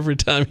because every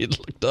time he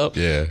looked up,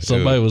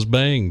 somebody was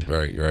banged.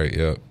 Right,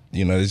 yeah.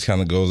 This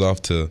kind of goes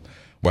off to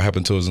what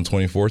happened to us in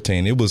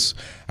 2014. It was,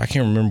 I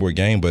can't remember what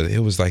game, but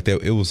it was like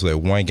that. It was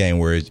like one game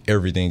where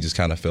everything just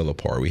kind of fell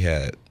apart. We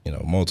had,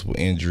 multiple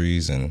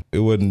injuries, and it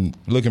wasn't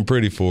looking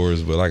pretty for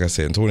us. But like I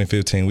said, in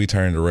 2015, we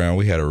turned around.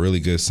 We had a really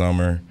good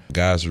summer.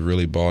 Guys were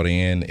really bought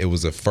in. It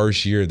was the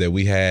first year that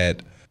we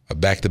had a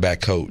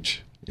back-to-back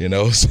coach.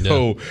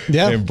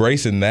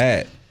 Embracing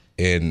that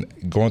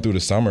and going through the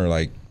summer,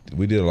 like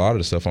we did a lot of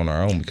the stuff on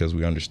our own because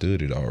we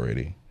understood it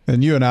already.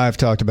 And you and I have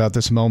talked about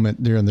this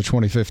moment during the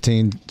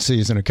 2015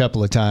 season a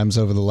couple of times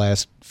over the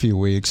last few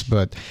weeks,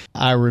 but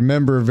I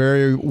remember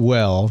very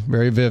well,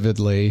 very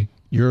vividly,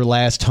 your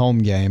last home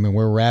game, and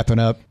we're wrapping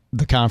up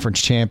the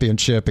conference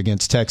championship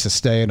against Texas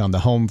State on the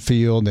home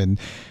field, and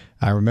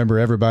I remember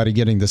everybody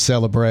getting to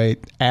celebrate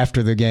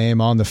after the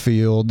game on the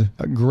field.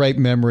 A great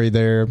memory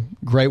there.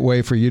 Great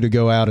way for you to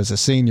go out as a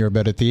senior.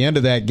 But at the end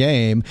of that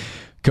game,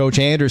 Coach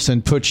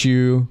Anderson put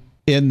you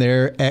in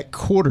there at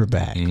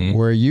quarterback,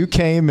 where you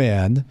came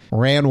in,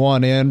 ran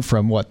one in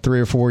from, 3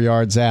 or 4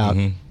 yards out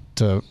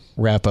to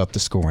wrap up the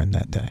scoring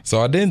that day.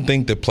 So I didn't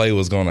think the play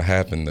was going to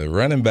happen. The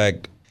running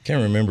back,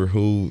 can't remember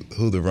who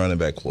the running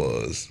back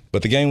was,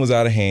 but the game was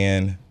out of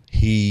hand.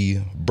 He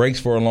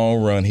breaks for a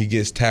long run. He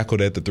gets tackled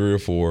at the 3 or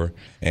 4,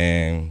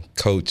 and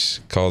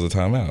coach calls a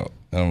timeout.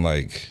 And I'm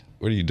like,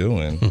 what are you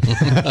doing?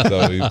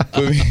 So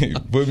he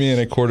put me in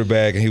at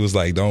quarterback, and he was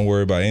like, don't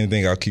worry about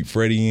anything. I'll keep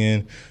Freddie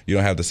in. You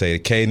don't have to say the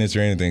cadence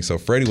or anything. So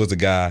Freddie was the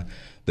guy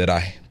that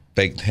I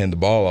handed the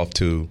ball off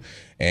to.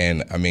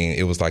 And, I mean,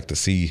 it was like the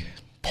sea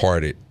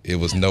parted. It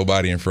was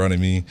nobody in front of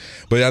me.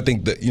 But I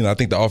think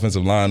the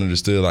offensive line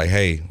understood, like,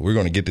 hey, we're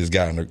going to get this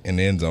guy in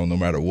the end zone no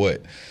matter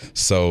what.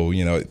 So,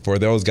 for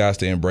those guys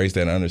to embrace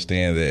that and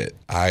understand that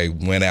I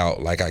went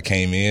out like I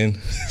came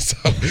in, so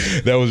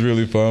that was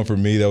really fun for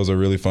me. That was a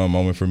really fun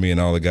moment for me,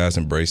 and all the guys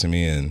embracing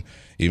me, and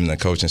even the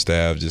coaching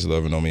staff just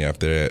loving on me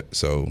after that.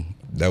 So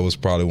that was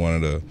probably one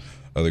of the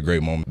other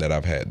great moments that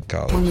I've had in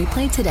college. When we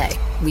play today,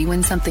 we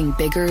win something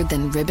bigger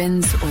than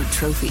ribbons or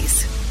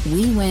trophies.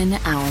 We win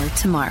our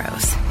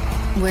tomorrows.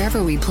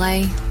 Wherever we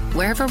play,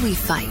 wherever we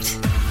fight,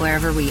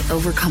 wherever we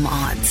overcome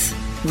odds,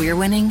 we're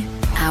winning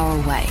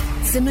our way.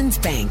 Simmons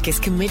Bank is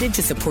committed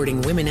to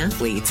supporting women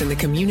athletes in the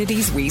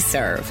communities we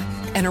serve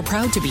and are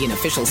proud to be an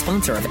official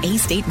sponsor of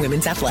A-State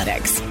Women's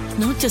Athletics.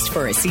 Not just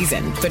for a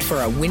season, but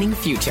for a winning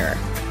future.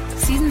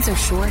 Seasons are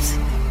short,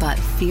 but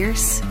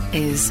fierce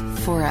is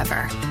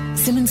forever.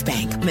 Simmons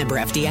Bank, member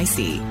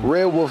FDIC.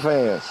 Red Wolf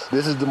fans,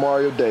 this is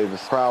Demario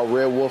Davis, proud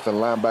Red Wolf and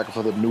linebacker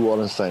for the New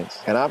Orleans Saints.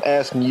 And I'm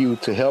asking you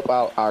to help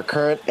out our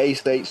current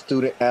A-State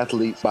student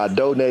athletes by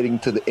donating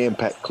to the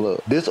Impact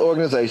Club. This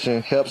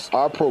organization helps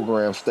our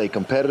program stay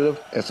competitive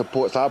and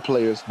supports our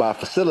players by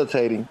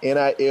facilitating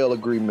NIL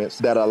agreements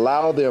that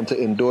allow them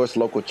to endorse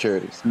local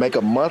charities. Make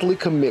a monthly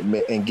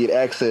commitment and get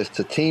access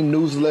to team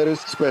newsletters,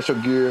 special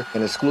gear,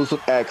 and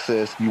exclusive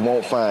access you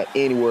won't find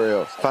anywhere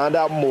else. Find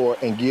out more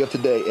and give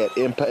today at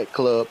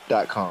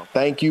ImpactClub.com.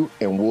 Thank you,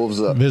 and Wolves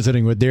up.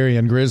 Visiting with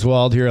Darion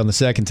Griswold here on the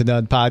Second to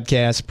None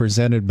podcast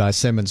presented by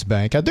Simmons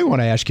Bank. I do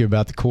want to ask you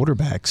about the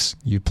quarterbacks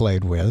you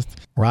played with.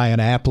 Ryan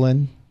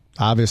Applin,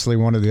 obviously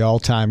one of the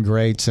all-time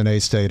greats in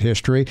A-State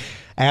history.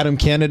 Adam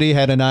Kennedy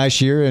had a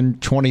nice year in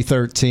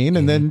 2013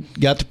 and then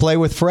got to play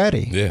with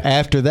Freddie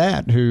after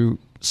that, who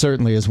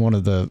certainly is one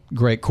of the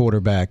great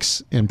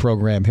quarterbacks in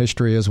program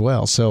history as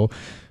well. So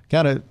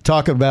kind of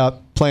talk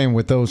about playing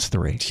with those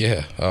three.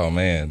 Yeah. Oh,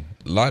 man.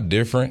 A lot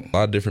different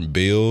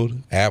build.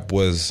 App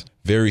was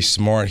very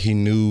smart. He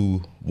knew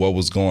what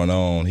was going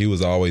on. He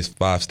was always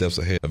 5 steps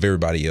ahead of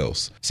everybody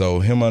else. So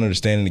him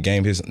understanding the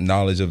game, his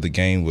knowledge of the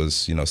game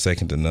was,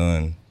 second to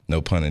none.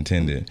 No pun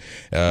intended.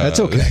 That's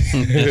okay.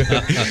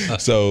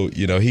 So,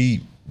 he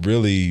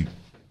really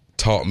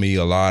taught me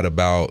a lot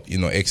about,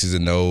 X's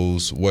and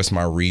O's, what's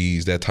my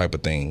reads, that type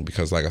of thing.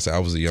 Because like I said, I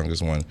was the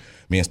youngest one.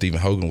 Me and Stephen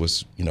Hogan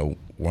was,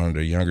 one of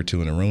the younger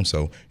two in the room.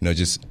 So,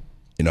 just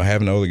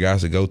having other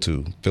guys to go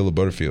to, Philip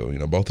Butterfield,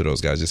 both of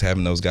those guys, just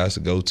having those guys to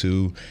go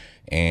to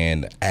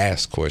and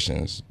ask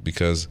questions,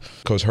 because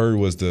Coach Hurd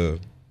was the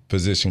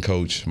position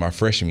coach my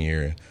freshman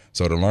year.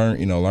 So to learn,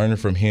 learning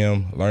from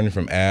him, learning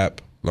from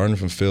App, learning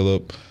from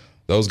Philip,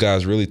 those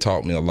guys really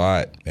taught me a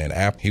lot. And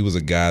App, he was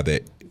a guy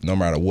that no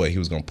matter what, he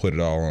was going to put it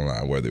all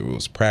online, whether it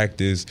was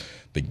practice,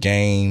 the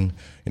game.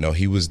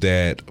 He was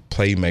that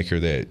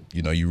playmaker that,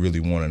 you really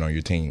wanted on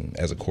your team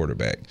as a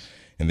quarterback.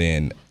 And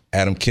then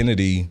Adam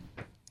Kennedy,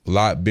 a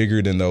lot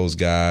bigger than those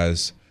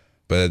guys,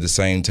 but at the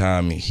same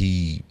time,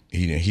 he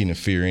didn't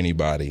fear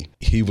anybody.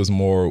 He was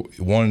more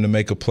wanting to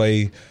make a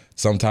play.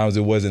 Sometimes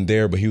it wasn't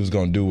there, but he was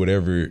going to do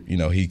whatever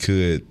he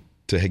could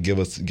to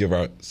give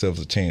ourselves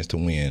a chance to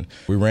win.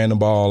 We ran the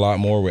ball a lot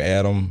more with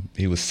Adam.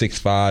 He was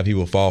 6'5". He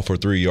would fall for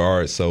 3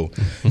 yards. So,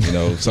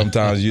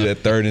 sometimes you at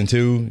 3rd and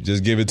 2,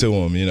 just give it to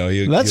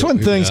him. That's when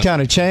things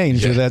kind of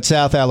changed with that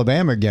South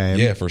Alabama game.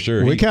 Yeah, for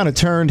sure. We kind of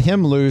turned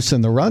him loose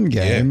in the run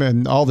game,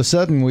 and all of a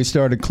sudden we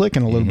started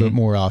clicking a little bit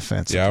more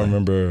offensively. Yeah, I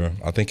remember,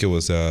 I think it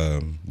was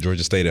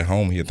Georgia State at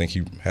home. I think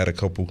he had a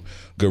couple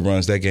good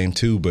runs that game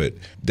too, but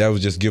that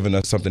was just giving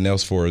us something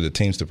else for the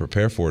teams to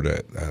prepare for.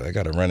 That I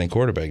got a running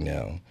quarterback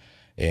now.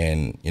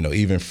 And,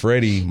 even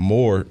Freddie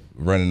Moore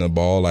running the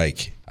ball, I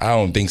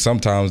don't think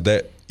sometimes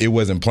that it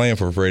wasn't planned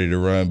for Freddie to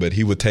run, but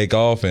he would take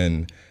off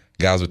and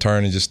guys would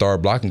turn and just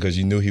start blocking because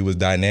you knew he was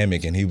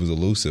dynamic and he was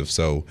elusive.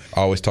 So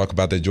I always talk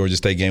about that Georgia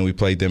State game. We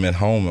played them at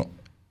home,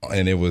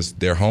 and it was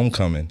their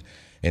homecoming.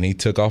 And he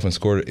took off and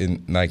scored.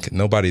 And,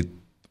 nobody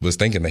was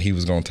thinking that he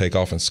was going to take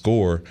off and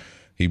score.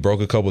 He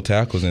broke a couple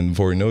tackles, and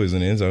before he knew it, he was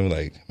in the end zone.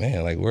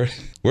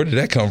 Where did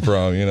that come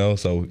from?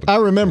 So I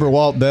remember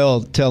Walt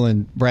Bell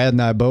telling Brad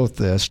and I both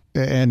this,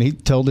 and he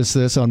told us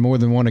this on more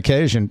than one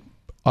occasion.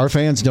 Our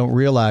fans don't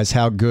realize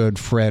how good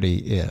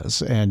Freddie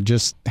is and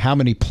just how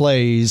many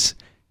plays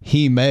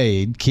he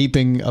made,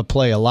 keeping a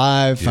play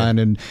alive,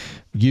 finding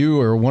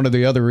you or one of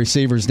the other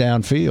receivers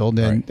downfield,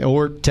 and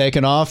or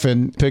taking off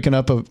and picking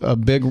up a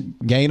big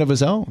gain of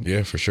his own.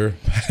 Yeah, for sure.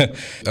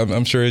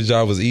 I'm sure his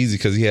job was easy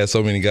because he had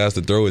so many guys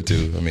to throw it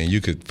to. I mean, you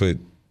could put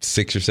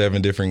 6 or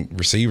 7 different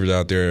receivers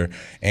out there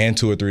and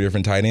 2 or 3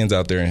 different tight ends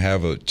out there and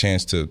have a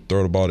chance to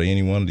throw the ball to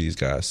any one of these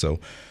guys. So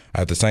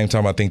at the same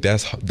time, I think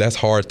that's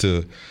hard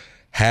to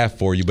have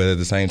for you, but at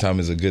the same time,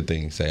 it's a good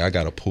thing. Say, I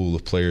got a pool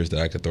of players that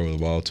I could throw the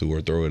ball to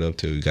or throw it up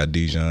to. You got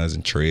Dijons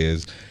and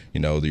Trez,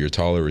 your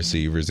taller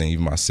receivers, and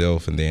even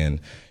myself, and then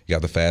you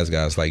got the fast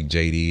guys like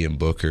JD and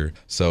Booker.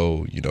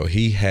 So,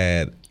 he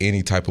had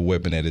any type of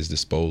weapon at his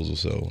disposal.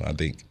 So I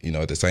think,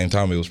 at the same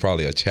time, it was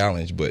probably a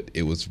challenge, but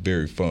it was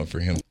very fun for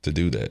him to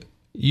do that.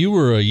 You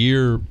were a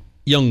year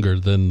younger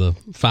than the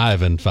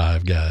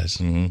 5-5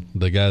 guys,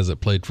 the guys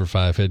that played for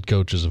 5 head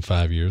coaches in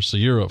 5 years. So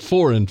you're a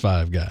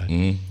 4-5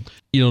 guy.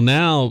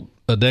 Now,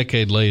 a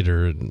decade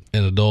later, an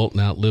adult and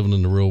out living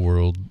in the real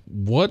world,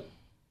 what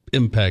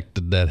impact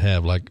did that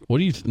have? What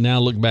do you now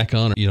look back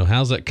on?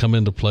 How's that come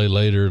into play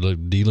later,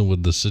 dealing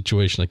with the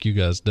situation like you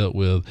guys dealt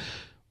with,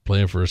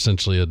 playing for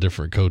essentially a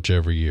different coach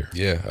every year?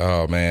 Yeah.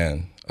 Oh,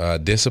 man.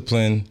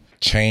 Discipline,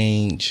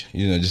 change,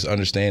 just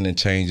understanding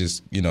change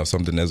is,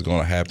 something that's going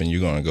to happen.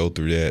 You're going to go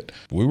through that.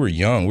 We were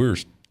young. We were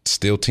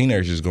still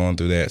teenagers going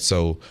through that.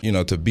 So,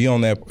 to be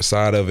on that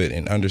side of it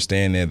and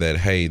understand that,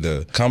 hey,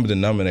 the common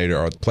denominator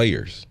are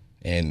players.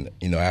 And,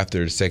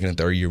 after the second and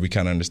third year, we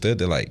kind of understood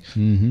that,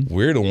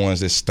 we're the ones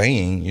that's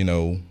staying,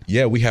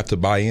 we have to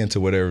buy into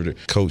whatever the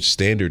coach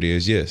standard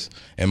is, yes.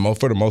 And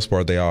for the most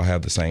part, they all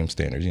have the same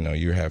standards.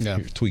 You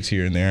have tweaks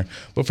here and there.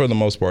 But for the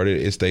most part,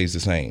 it stays the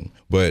same.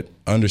 But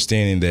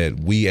understanding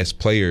that we as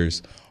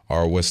players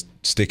are what's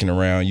sticking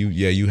around.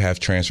 You have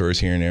transfers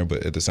here and there,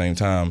 but at the same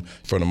time,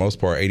 for the most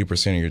part,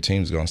 80% of your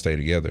team is going to stay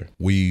together.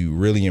 We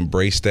really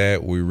embrace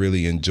that. We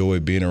really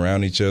enjoy being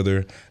around each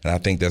other, and I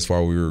think that's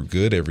why we were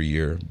good every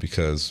year,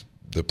 because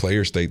the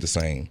players stayed the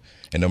same.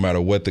 And no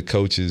matter what the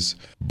coaches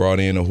brought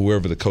in or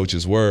whoever the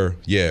coaches were,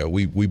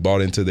 we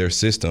bought into their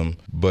system,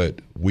 but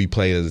we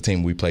played as a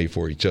team. We played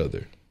for each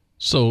other.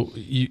 So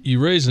you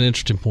raise an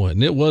interesting point,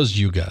 and it was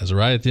you guys,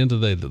 right? At the end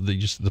of the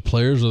day, the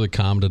players are the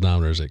common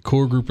denominators, a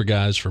core group of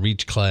guys from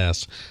each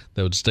class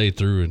that would stay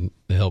through and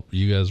help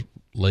you guys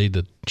lay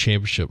the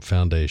championship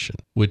foundation,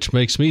 which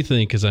makes me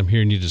think, as I'm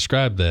hearing you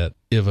describe that,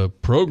 if a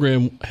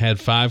program had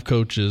 5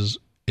 coaches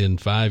in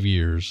 5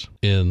 years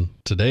in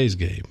today's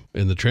game,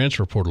 in the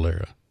transfer portal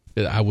era,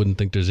 I wouldn't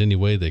think there's any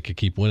way they could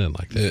keep winning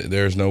like that.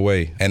 There's no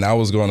way. And I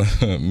was going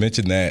to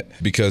mention that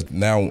because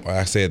now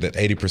I said that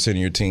 80% of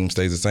your team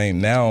stays the same.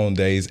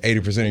 Nowadays,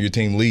 80% of your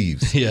team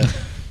leaves. Yeah.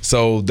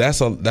 So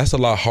that's a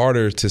lot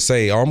harder to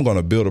say, I'm going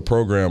to build a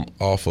program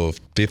off of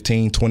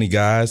 15, 20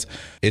 guys.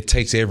 It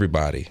takes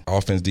everybody,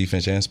 offense,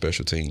 defense, and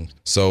special teams.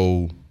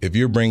 So if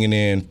you're bringing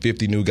in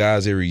 50 new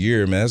guys every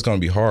year, man, that's going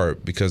to be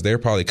hard because they're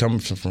probably coming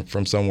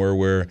from somewhere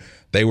where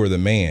they were the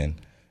man.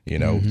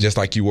 Just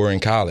like you were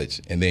in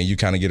college. And then you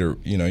kind of get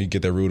you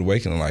get that rude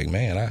awakening like,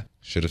 man, I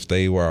should have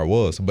stayed where I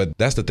was. But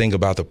that's the thing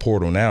about the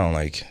portal now.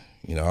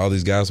 All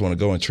these guys want to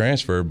go and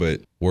transfer, but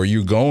where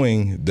you're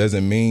going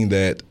doesn't mean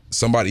that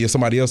somebody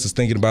else is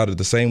thinking about it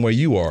the same way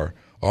you are.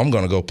 Oh, I'm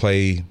going to go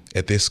play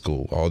at this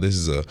school. Oh, this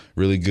is a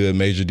really good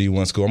major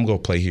D1 school. I'm going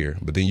to play here.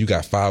 But then you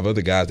got 5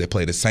 other guys that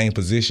play the same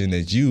position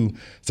that you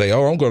say,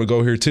 oh, I'm going to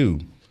go here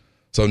too.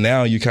 So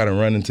now you kind of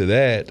run into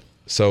that.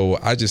 So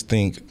I just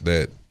think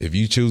that if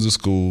you choose a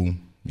school,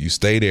 you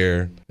stay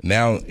there.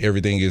 Now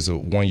everything is a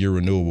 1-year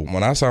renewable.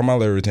 When I signed my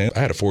letter of intent,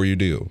 I had a 4-year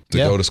deal to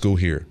go to school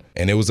here.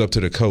 And it was up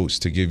to the coach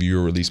to give you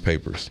your release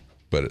papers.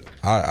 But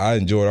I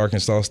enjoyed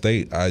Arkansas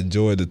State. I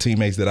enjoyed the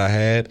teammates that I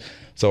had.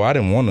 So I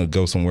didn't want to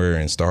go somewhere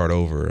and start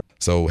over.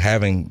 So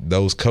having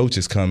those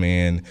coaches come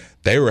in,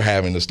 they were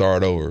having to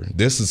start over.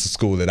 This is a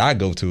school that I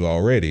go to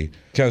already.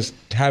 Because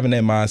having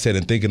that mindset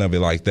and thinking of it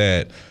like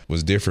that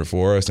was different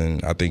for us,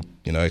 and I think,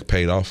 it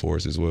paid off for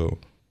us as well.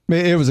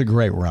 It was a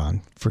great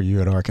run for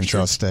you at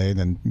Arkansas State,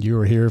 and you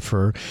were here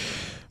for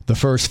the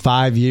first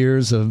 5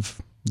 years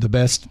of the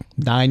best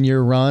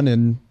 9-year run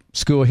in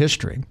school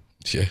history.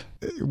 Yeah.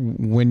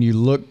 When you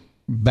look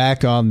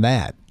back on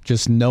that,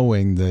 just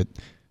knowing that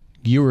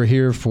you were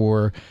here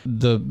for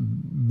the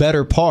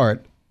better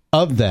part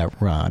of that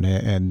run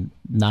and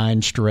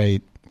 9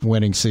 straight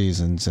winning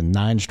seasons and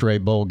 9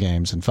 straight bowl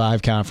games and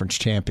 5 conference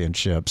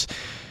championships,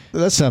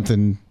 that's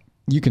something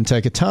you can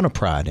take a ton of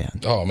pride in.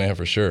 Oh, man,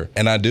 for sure.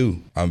 And I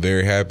do. I'm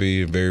very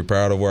happy and very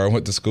proud of where I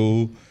went to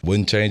school.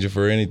 Wouldn't change it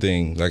for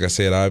anything. Like I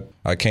said,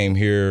 I came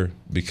here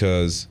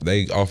because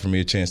they offered me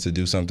a chance to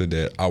do something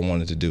that I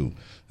wanted to do.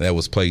 That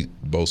was play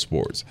both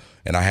sports.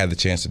 And I had the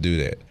chance to do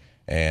that.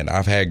 And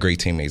I've had great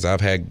teammates.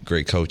 I've had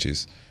great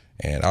coaches.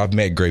 And I've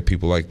met great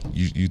people like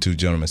you two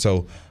gentlemen.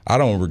 So I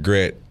don't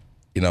regret,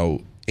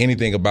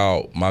 anything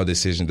about my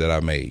decision that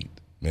I made.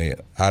 Man,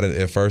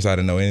 at first I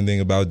didn't know anything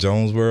about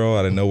Jonesboro.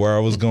 I didn't know where I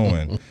was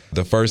going.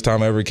 The first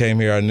time I ever came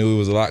here, I knew it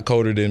was a lot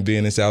colder than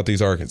being in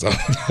Southeast Arkansas.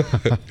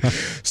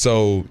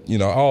 So,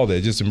 all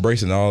that, just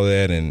embracing all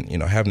that and,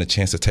 having a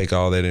chance to take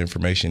all that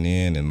information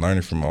in and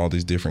learning from all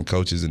these different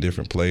coaches and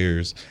different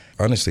players,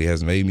 honestly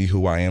has made me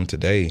who I am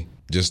today.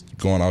 Just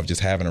going off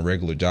just having a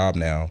regular job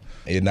now,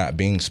 it not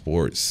being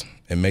sports,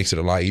 it makes it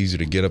a lot easier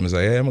to get up and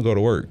say, hey, I'm going to go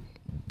to work.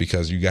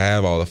 Because you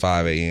have all the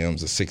 5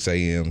 a.m.s, the 6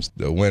 a.m.s,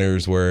 the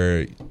winters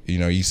where,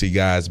 you see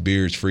guys'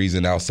 beards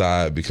freezing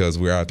outside because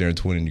we're out there in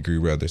 20-degree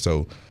weather.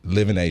 So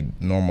living a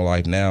normal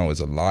life now is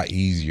a lot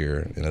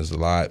easier and it's a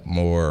lot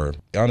more,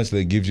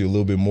 honestly, it gives you a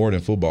little bit more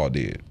than football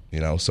did.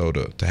 So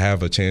to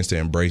have a chance to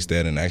embrace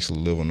that and actually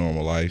live a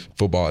normal life,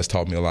 football has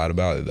taught me a lot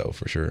about it, though,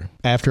 for sure.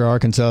 After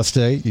Arkansas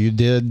State, you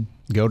did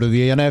go to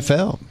the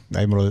NFL,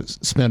 able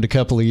to spend a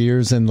couple of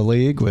years in the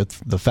league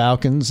with the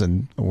Falcons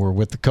and or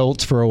with the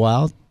Colts for a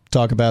while.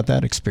 Talk about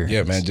that experience.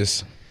 Yeah, man,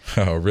 just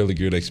a really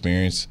good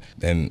experience.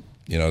 And,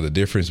 the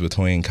difference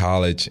between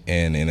college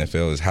and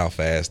NFL is how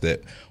fast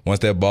that once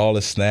that ball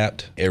is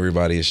snapped,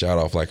 everybody is shot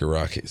off like a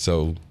rocket.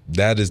 So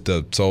that is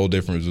the sole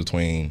difference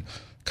between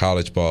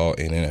college ball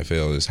and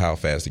NFL is how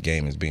fast the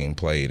game is being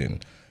played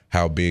and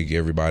how big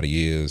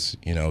everybody is,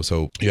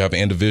 So you have an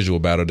individual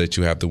battle that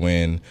you have to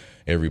win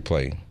every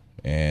play.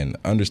 And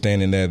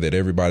understanding that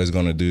everybody's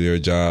going to do their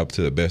job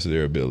to the best of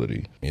their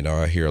ability.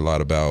 I hear a lot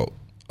about,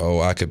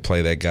 I could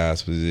play that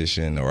guy's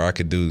position or I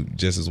could do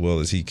just as well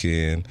as he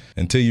can.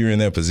 Until you're in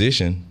that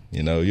position,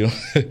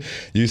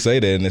 you say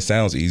that and it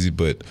sounds easy,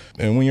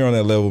 and when you're on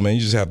that level, man, you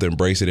just have to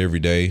embrace it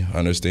every day.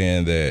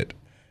 Understand that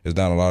there's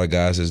not a lot of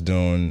guys that's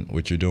doing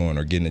what you're doing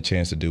or getting a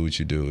chance to do what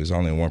you do. It's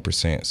only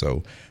 1%.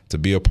 So to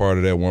be a part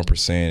of that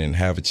 1% and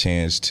have a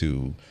chance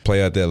to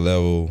play at that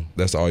level,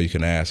 that's all you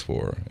can ask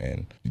for.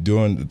 And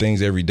doing the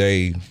things every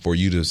day for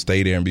you to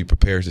stay there and be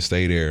prepared to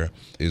stay there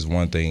is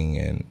one thing.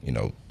 And,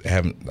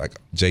 having like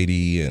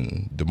JD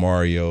and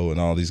DeMario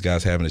and all these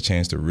guys having a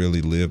chance to really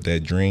live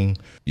that dream.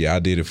 Yeah, I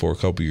did it for a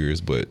couple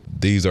years, but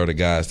these are the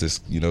guys that,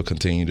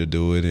 continue to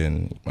do it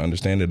and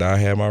understand that I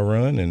have my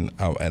run and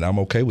I'm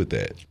okay with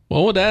that. Well,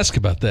 I wanted to ask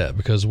about that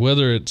because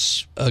whether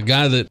it's a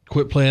guy that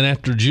quit playing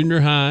after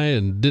junior high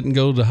and didn't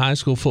go to high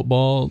school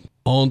football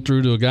on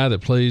through to a guy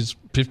that plays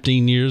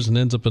 15 years and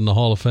ends up in the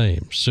Hall of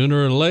Fame,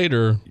 sooner or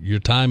later, your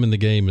time in the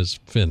game is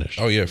finished.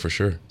 Oh, yeah, for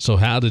sure. So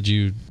how did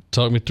you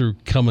talk me through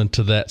coming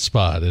to that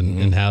spot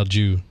and how did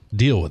you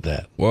deal with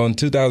that? Well, in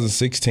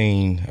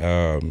 2016,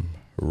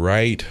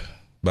 right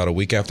about a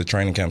week after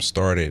training camp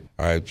started,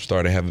 I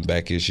started having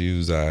back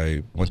issues.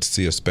 I went to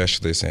see a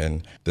specialist,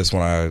 and that's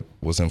when I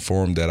was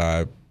informed that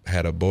I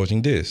had a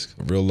bulging disc,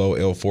 real low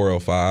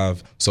L4,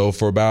 L5. So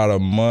for about a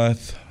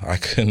month, I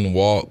couldn't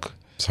walk.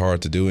 It's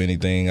hard to do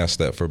anything. I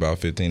slept for about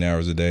 15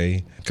 hours a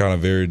day. Kind of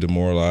very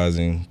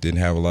demoralizing. Didn't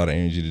have a lot of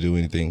energy to do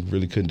anything.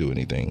 Really couldn't do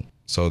anything.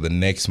 So the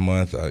next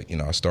month,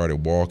 I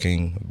started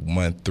walking.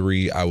 Month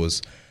 3, I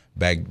was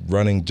back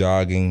running,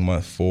 jogging.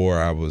 Month 4,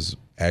 I was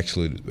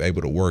actually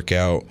able to work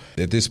out.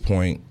 At this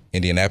point,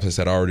 Indianapolis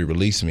had already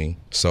released me,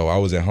 so I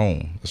was at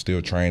home,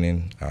 still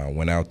training. I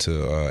went out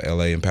to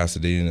L.A. and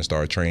Pasadena and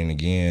started training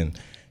again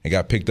and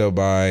got picked up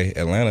by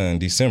Atlanta in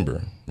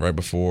December, right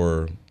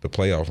before the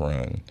playoff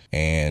run.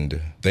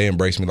 And they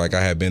embraced me like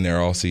I had been there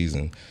all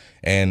season.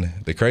 And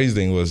the crazy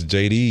thing was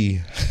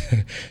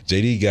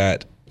JD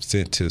got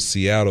sent to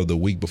Seattle the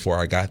week before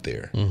I got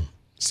there.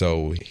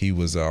 So he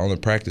was on the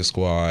practice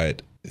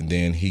squad, and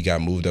then he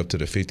got moved up to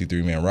the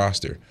 53-man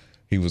roster.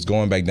 He was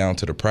going back down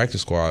to the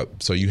practice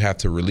squad, so you have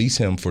to release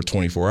him for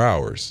 24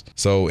 hours.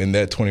 So in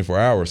that 24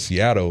 hours,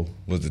 Seattle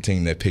was the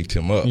team that picked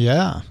him up.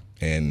 Yeah.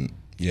 And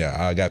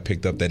I got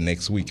picked up that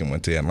next week and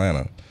went to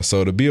Atlanta.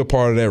 So to be a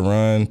part of that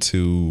run,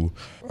 to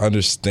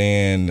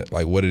understand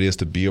like what it is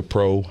to be a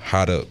pro,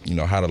 how to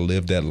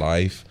live that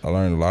life. I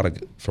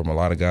learned from a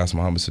lot of guys.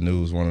 Muhammad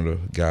Sanu was one of the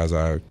guys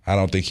I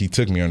don't think he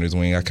took me under his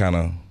wing. I kind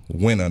of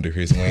went under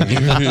his wing.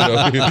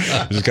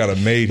 Just kind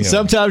of made him.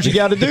 Sometimes you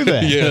got to do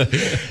that.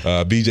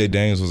 Yeah. B.J.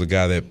 Daniels was a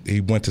guy that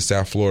he went to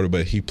South Florida,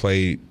 but he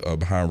played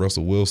behind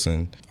Russell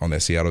Wilson on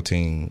that Seattle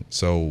team.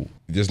 So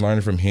just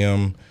learning from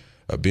him,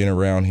 being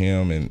around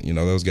him, and,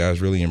 those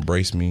guys really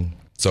embraced me.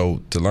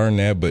 So to learn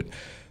that, but,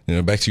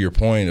 back to your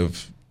point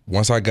of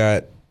once I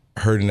got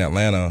hurt in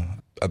Atlanta,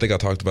 I think I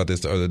talked about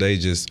this the other day,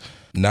 just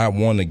not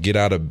wanting to get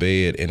out of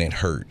bed and it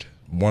hurt.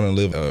 Want to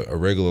live a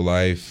regular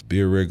life,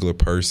 be a regular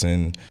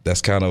person.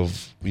 That's kind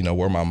of,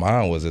 where my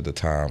mind was at the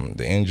time.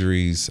 The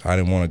injuries, I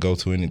didn't want to go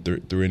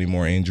through any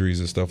more injuries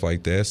and stuff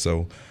like that.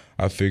 So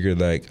I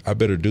figured I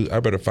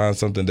better find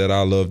something that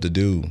I love to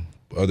do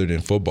other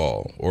than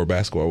football or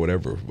basketball or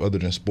whatever, other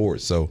than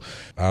sports. So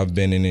I've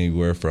been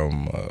anywhere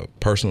from a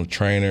personal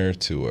trainer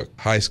to a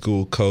high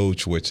school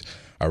coach, which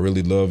I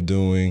really love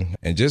doing,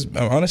 and just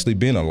honestly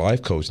being a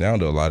life coach now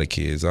to a lot of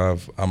kids.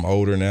 I'm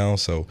older now,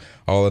 so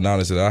all the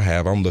knowledge that I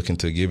have, I'm looking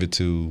to give it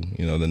to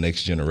the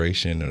next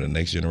generation or the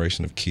next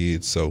generation of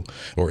kids,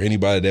 or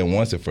anybody that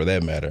wants it for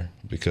that matter,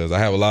 because I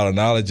have a lot of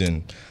knowledge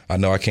and I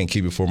know I can't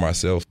keep it for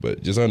myself.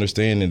 But just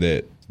understanding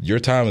that your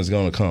time is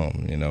going to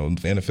come. The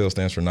NFL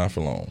stands for not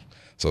for long.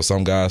 So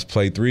some guys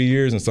play 3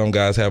 years and some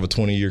guys have a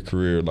 20-year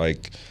career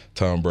like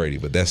Tom Brady,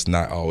 but that's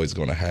not always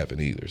going to happen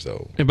either.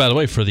 So, and by the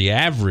way, for the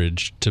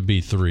average to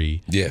be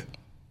 3,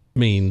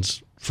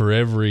 means for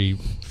every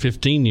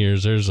 15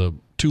 years there's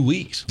 2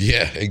 weeks.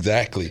 Yeah,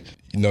 exactly.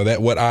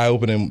 That what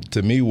eye-opening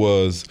to me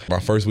was my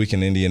first week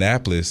in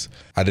Indianapolis.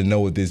 I didn't know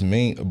what this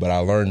meant, but I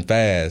learned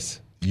fast.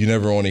 You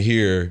never want to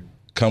hear,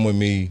 "Come with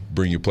me,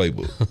 bring your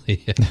playbook."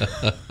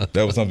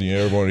 That was something you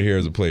never wanted to hear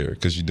as a player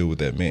because you knew what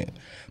that meant.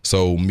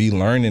 So me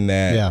learning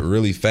that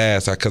really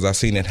fast, because I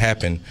seen it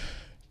happen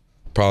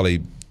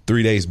probably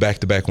 3 days back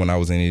to back when I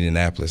was in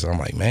Indianapolis. I'm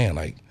like, man,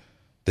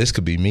 this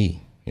could be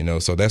me,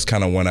 So that's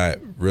kind of when I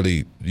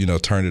really,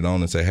 turned it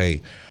on and said,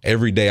 hey,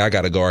 every day I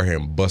got to go out here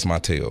and bust my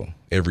tail.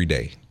 Every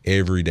day.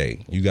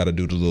 You got to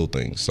do the little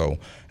things. So,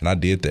 and I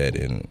did that,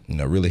 and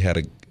really had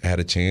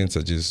a chance.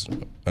 I just,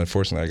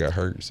 unfortunately, I got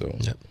hurt. So.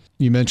 Yep.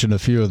 You mentioned a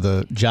few of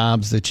the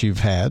jobs that you've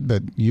had,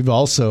 but you've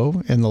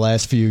also, in the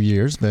last few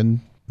years,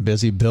 been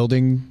busy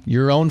building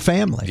your own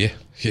family.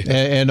 Yeah.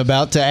 And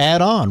about to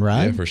add on,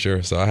 right? Yeah, for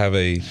sure. So I have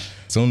a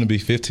soon-to-be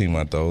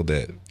 15-month-old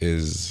that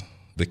is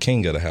the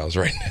king of the house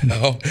right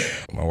now.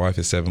 My wife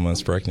is 7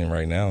 months pregnant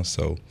right now,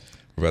 so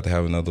we're about to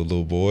have another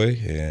little boy,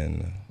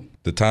 and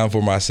the time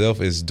for myself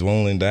is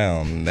dwindling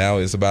down. Now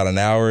it's about an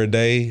hour a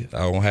day.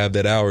 I won't have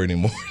that hour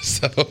anymore.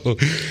 So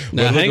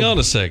now hang on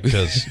a sec,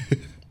 because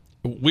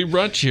we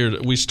brought you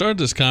here. We started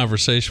this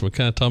conversation. We're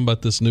kind of talking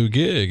about this new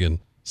gig, and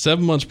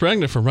 7 months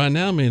pregnant from right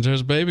now means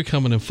there's a baby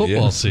coming in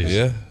football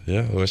season.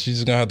 Yeah. Well, she's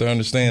just going to have to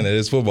understand that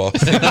it's football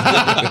season.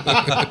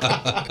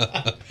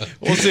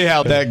 We'll see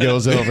how that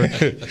goes over.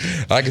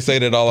 I can say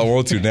that all I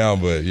want to now,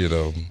 but,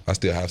 I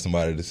still have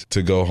somebody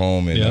to go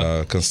home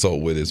and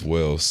consult with as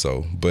well.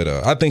 So, but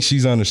I think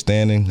she's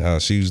understanding.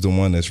 She's the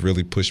one that's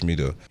really pushed me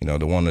to,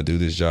 to want to do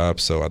this job.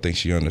 So I think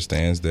she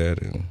understands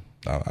that, and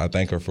I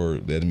thank her for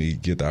letting me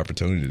get the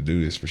opportunity to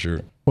do this for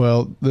sure.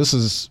 Well, this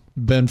has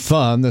been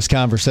fun, this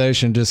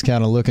conversation, just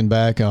kind of looking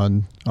back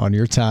on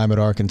your time at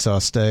Arkansas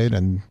State.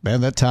 And,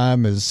 man, that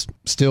time is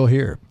still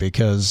here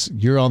because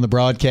you're on the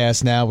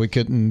broadcast now. We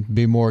couldn't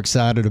be more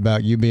excited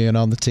about you being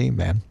on the team,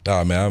 man.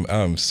 Oh, man,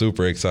 I'm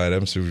super excited.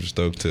 I'm super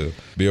stoked to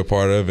be a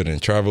part of it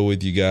and travel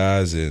with you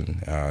guys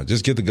and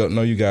just get to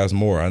know you guys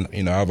more.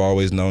 I've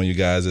always known you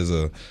guys as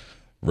a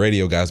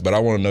radio guys, but I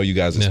want to know you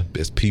guys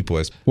as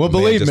people,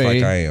 believe just me,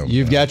 like I am.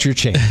 You've got your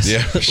chance.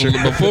 Yeah, for sure.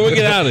 Before we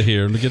get out of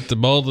here and get the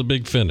ball to the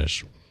big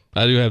finish,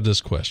 I do have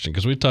this question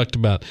because we talked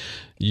about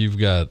you've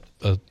got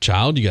a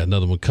child, you got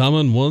another one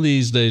coming. One of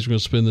these days we're going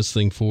to spin this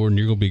thing forward and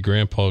you're going to be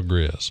Grandpa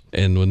Grizz.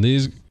 And when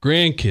these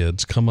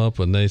grandkids come up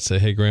and they say,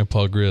 hey,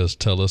 Grandpa Grizz,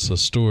 tell us a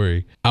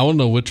story, I want to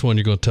know which one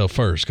you're going to tell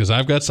first because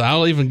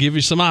I'll even give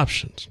you some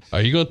options.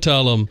 Are you going to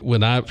tell them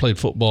when I played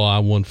football, I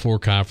won 4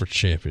 conference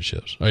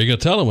championships? Are you going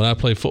to tell them when I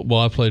played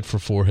football, I played for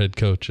 4 head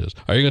coaches?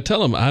 Are you going to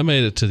tell them I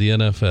made it to the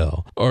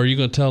NFL? Or are you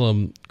going to tell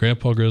them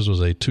Grandpa Grizz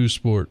was a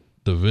 2-sport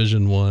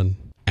Division I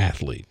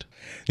athlete?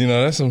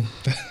 That's some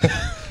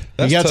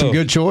you got some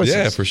good choices.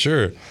 Yeah, for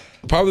sure.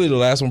 Probably the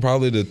last one,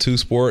 probably the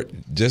 2-sport,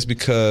 just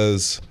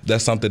because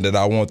that's something that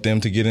I want them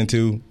to get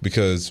into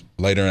because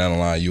later down the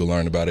line you'll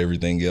learn about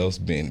everything else,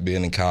 being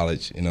in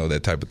college,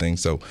 that type of thing.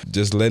 So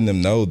just letting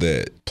them know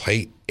that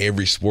play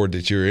every sport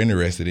that you're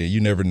interested in. You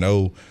never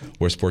know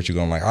what sport you're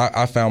going to like.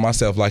 I found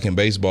myself liking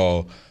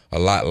baseball a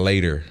lot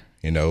later,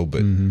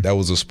 but that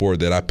was a sport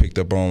that I picked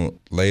up on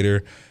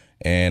later.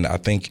 And I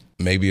think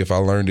maybe if I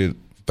learned it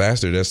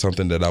faster, that's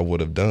something that I would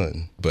have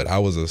done. But I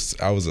was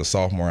a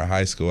sophomore in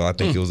high school. I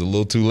think it was a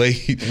little too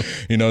late,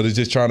 to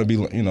just trying to be,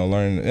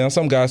 learning.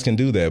 Some guys can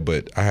do that,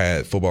 but I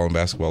had football and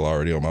basketball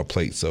already on my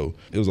plate, so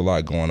it was a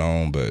lot going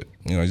on. But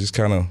just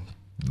kind of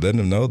letting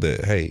them know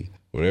that, hey,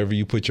 whatever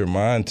you put your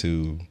mind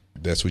to,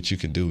 that's what you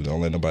can do.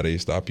 Don't let nobody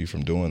stop you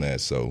from doing that.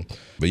 So,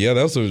 but yeah,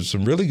 those are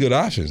some really good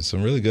options.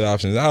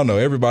 I don't know.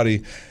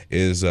 Everybody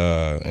is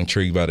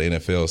intrigued by the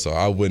NFL, so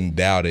I wouldn't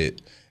doubt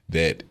it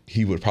that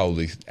he would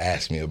probably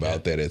ask me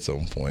about that at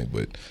some point.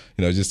 But,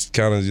 just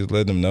kind of just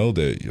let them know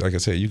that, like I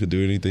said, you could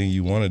do anything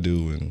you want to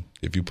do, and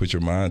if you put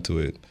your mind to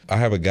it. I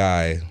have a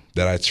guy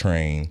that I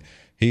train.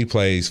 He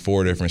plays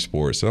 4 different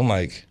sports. And I'm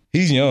like,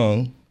 he's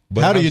young.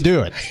 But how do you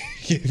do it?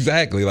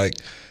 Exactly. Like,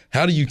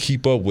 how do you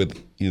keep up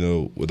with,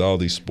 with all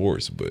these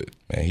sports? But,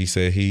 man, he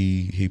said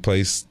he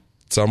plays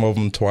some of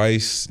them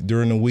twice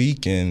during the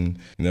week, and,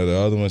 the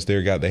other ones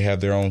they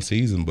have their own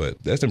season.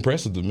 But that's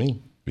impressive to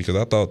me, because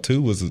I thought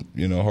 2 was,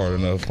 hard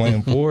enough.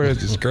 Playing 4 is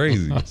just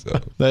crazy. So.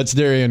 That's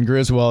Darion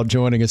Griswold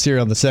joining us here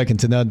on the Second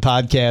to None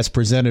podcast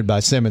presented by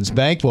Simmons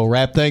Bank. We'll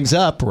wrap things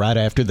up right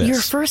after this.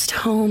 Your first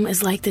home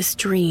is like this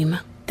dream.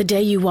 The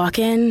day you walk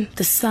in,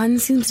 the sun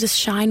seems to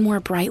shine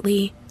more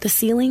brightly. The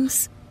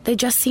ceilings, they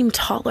just seem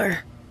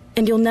taller.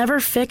 And you'll never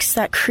fix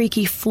that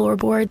creaky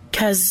floorboard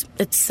because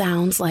it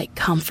sounds like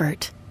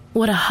comfort.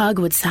 What a hug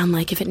would sound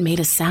like if it made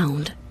a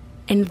sound.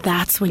 And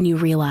that's when you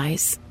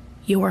realize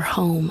you're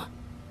home.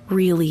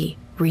 Really,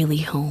 really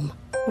home.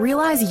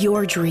 Realize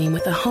your dream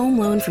with a home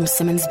loan from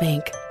Simmons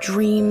Bank.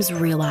 Dreams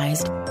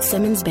realized.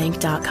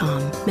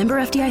 SimmonsBank.com. Member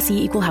FDIC,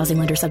 equal housing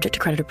lender, subject to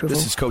credit approval.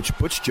 This is Coach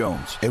Butch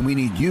Jones, and we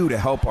need you to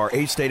help our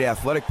A-State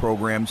athletic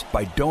programs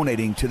by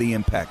donating to the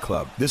Impact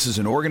Club. This is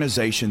an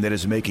organization that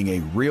is making a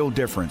real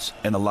difference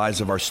in the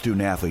lives of our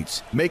student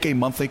athletes. Make a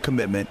monthly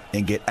commitment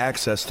and get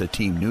access to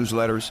team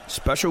newsletters,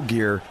 special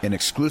gear, and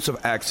exclusive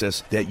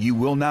access that you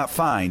will not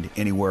find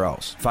anywhere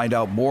else. Find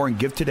out more and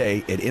give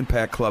today at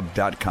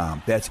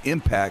ImpactClub.com. That's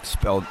Impact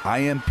spelled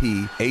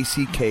IMPACKT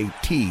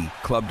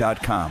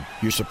Club.com.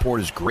 Your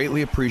support is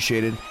greatly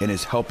appreciated and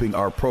is helping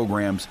our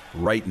programs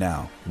right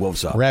now.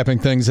 Wolves up. Wrapping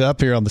things up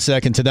here on the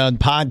Second to None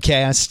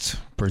podcast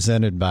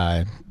presented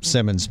by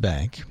Simmons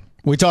Bank.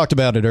 We talked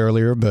about it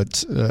earlier,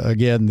 but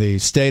again, the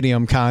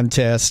stadium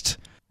contest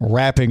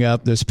wrapping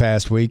up this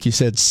past week. You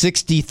said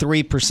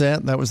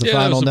 63%. That was the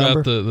final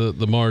number? Yeah, about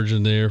the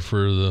margin there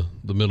for the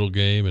middle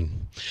game.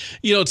 And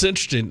it's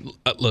interesting.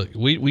 Look,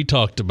 we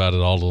talked about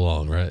it all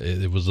along, right?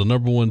 It was the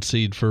number 1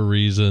 seed for a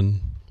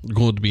reason. We're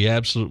going to be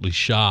absolutely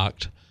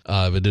shocked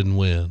if it didn't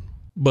win.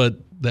 But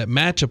that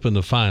matchup in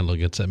the final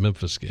against that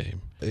Memphis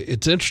game,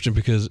 it's interesting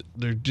because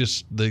they're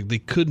just they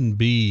couldn't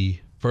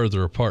be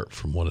further apart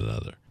from one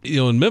another.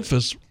 In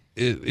Memphis,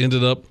 it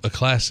ended up a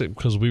classic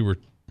because we were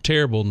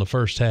terrible in the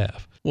first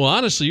half. Well,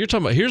 honestly, you're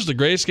talking about here's the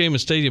greatest game in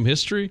stadium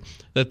history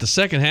that the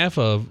second half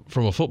of,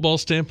 from a football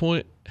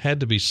standpoint, had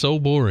to be so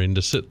boring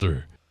to sit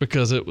through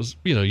because it was,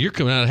 you're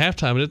coming out at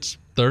halftime and it's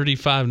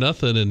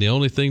 35-0, and the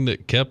only thing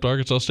that kept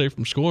Arkansas State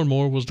from scoring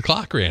more was the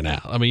clock ran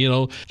out. I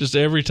mean, just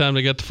every time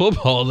they got the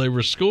football, they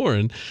were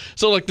scoring.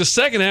 So, like, the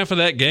second half of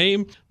that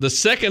game, the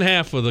second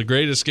half of the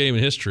greatest game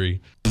in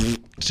history,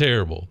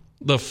 terrible.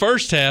 The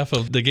first half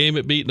of the game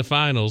it beat in the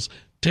finals,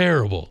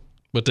 terrible.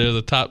 But they're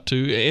the top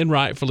 2, and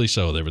rightfully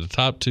so. They were the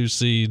top 2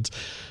 seeds,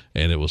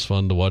 and it was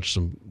fun to watch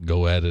them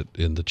go at it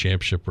in the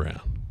championship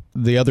round.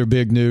 The other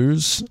big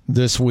news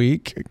this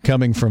week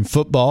coming from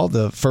football,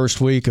 the first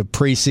week of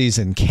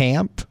preseason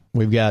camp.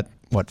 We've got,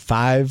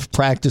 5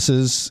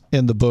 practices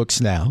in the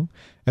books now.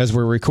 As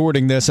we're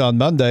recording this on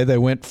Monday, they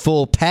went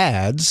full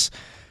pads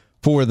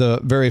for the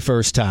very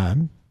first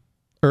time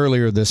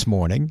earlier this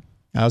morning.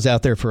 I was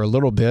out there for a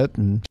little bit,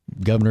 and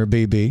Governor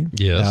Beebe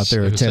out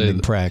there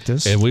attending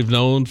practice. And we've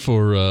known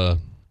for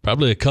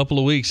probably a couple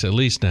of weeks at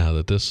least now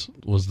that this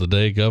was the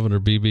day Governor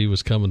Beebe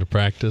was coming to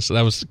practice. And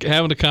I was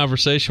having a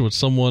conversation with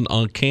someone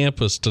on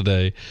campus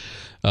today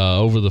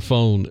over the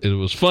phone. It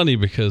was funny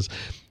because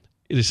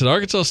he said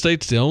Arkansas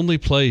State's the only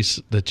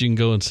place that you can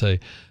go and say,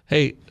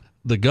 hey,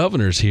 the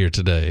governor's here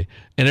today.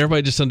 And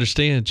everybody just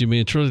understands you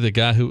mean it's really the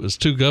guy who was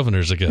 2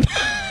 governors ago.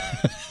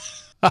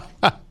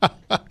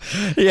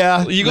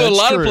 Yeah, you go to a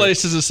lot of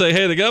places and say,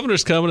 hey, the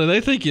governor's coming, and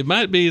they think you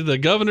might be the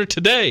governor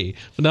today.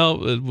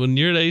 No, when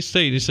you're at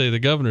A-State, you say the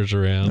governor's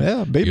around.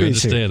 Yeah, Beebe's you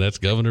understand here. That's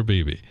Governor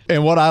Beebe.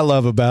 And what I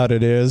love about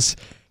it is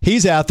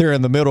he's out there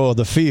in the middle of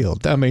the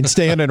field. I mean,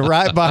 standing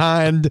right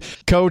behind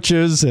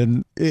coaches.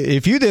 And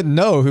if you didn't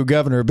know who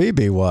Governor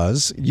Beebe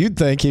was, you'd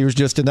think he was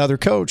just another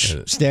coach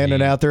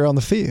standing out there on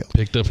the field.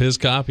 Picked up his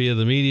copy of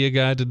the media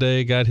guide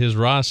today, got his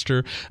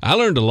roster. I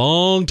learned a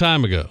long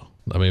time ago.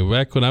 I mean,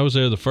 back when I was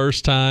there the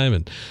first time,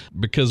 and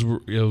because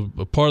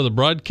a part of the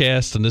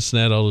broadcast and this and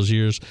that all those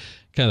years,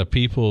 kind of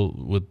people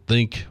would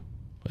think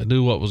I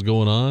knew what was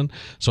going on.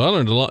 So I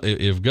learned a lot.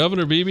 If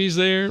Governor Beebe's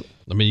there,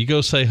 I mean, you go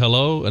say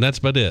hello, and that's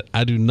about it.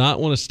 I do not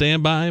want to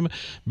stand by him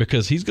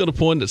because he's going to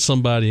point at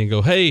somebody and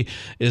go, hey,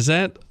 is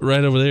that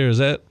right over there? Is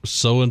that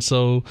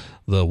so-and-so,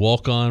 the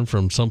walk-on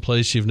from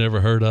someplace you've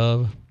never heard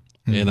of?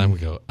 Mm-hmm. And I'm going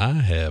to go, I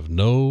have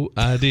no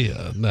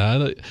idea.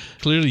 Now,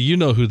 clearly you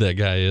know who that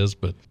guy is,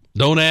 but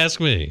don't ask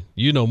me.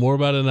 You know more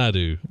about it than I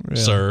do,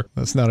 sir.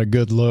 That's not a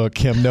good look,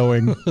 him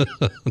knowing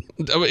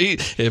but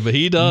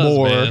he does,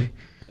 more. man.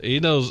 He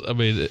knows, I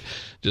mean,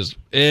 just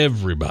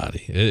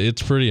everybody.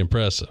 It's pretty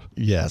impressive.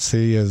 Yes,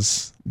 he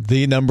is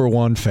the number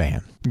one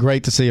fan.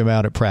 Great to see him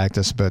out at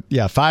practice. But,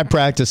 yeah, 5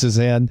 practices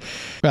in.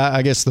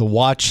 I guess the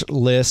watch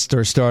lists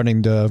are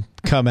starting to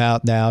come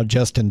out now.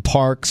 Justin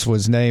Parks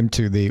was named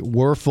to the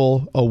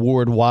Werfel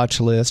Award watch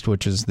list,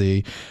 which is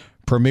the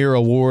premier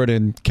award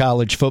in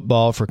college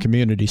football for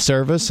community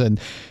service. And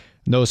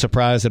no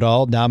surprise at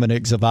all,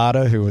 Dominic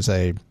Zavada, who was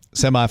a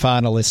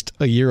semifinalist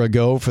a year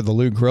ago for the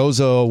Lou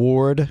Groza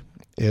Award,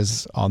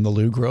 is on the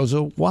Lou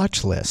Groza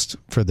watch list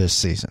for this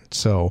season.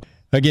 So,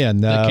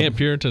 again, can't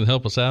Puritan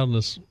help us out in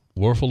this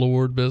Werfel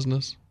Award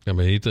business? I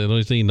mean, the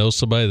only thing he knows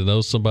somebody that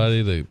knows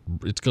somebody,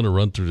 it's going to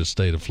run through the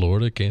state of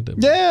Florida, can't it?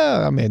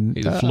 Yeah, I mean,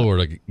 he's a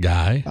Florida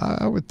guy.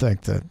 I would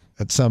think that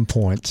at some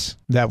points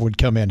that would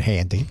come in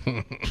handy.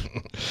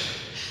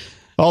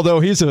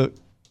 Although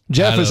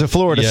Jeff is a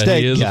Florida State guy. Yeah,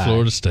 he is a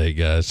Florida State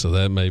guy, so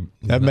that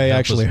may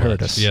actually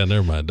hurt us. Yeah,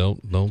 never mind.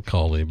 Don't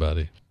call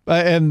anybody.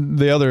 And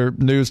the other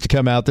news to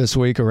come out this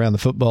week around the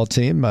football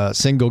team,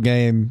 single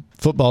game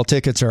football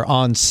tickets are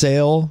on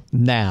sale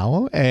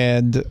now,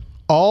 and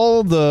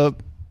all the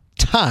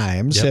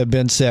times have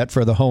been set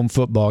for the home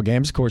football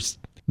games. Of course,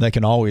 they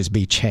can always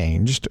be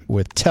changed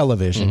with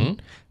television. Mm-hmm.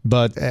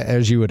 But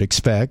as you would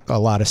expect, a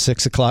lot of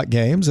 6 o'clock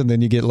games, and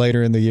then you get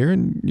later in the year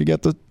and you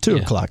get the 2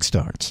 o'clock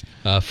starts.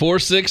 4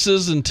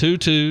 6s and 2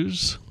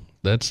 2s.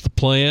 That's the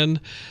plan.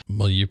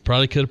 Well, you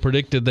probably could have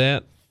predicted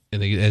that.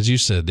 And as you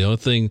said, the only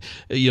thing,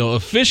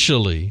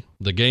 officially,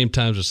 the game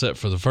times are set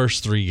for the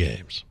first 3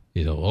 games.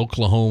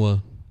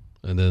 Oklahoma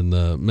and then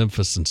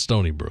Memphis and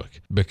Stony Brook.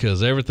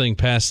 Because everything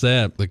past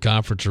that, the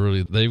conference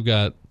they've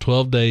got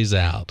 12 days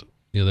out.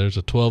 There's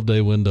a 12-day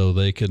window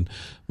they can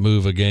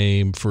move a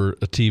game for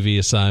a TV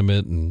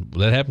assignment, and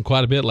that happened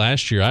quite a bit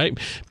last year. I'd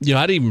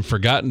even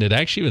forgotten it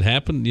actually even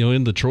happened,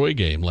 in the Troy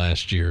game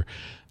last year.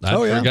 I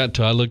forgot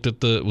until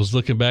I was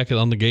looking back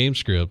on the game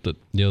script that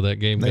that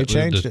game they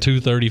got moved to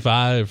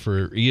 2:35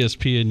 for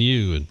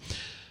ESPNU, and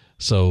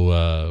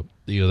so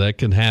that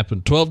can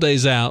happen 12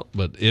 days out.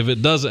 But if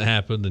it doesn't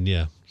happen,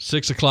 then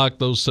 6 o'clock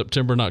those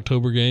September and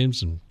October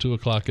games, and 2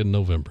 o'clock in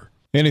November.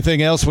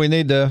 Anything else we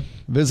need to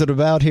visit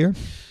about here?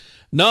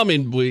 No, I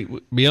mean, we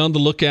be on the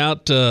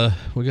lookout.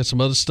 We got some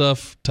other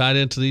stuff tied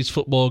into these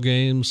football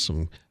games,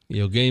 some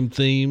game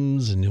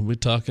themes, and we're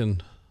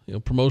talking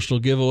promotional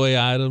giveaway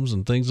items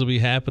and things will be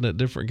happening at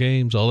different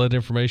games. All that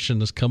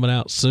information is coming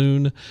out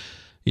soon.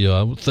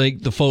 I would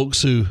thank the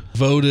folks who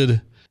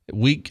voted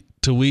week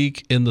to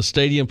week in the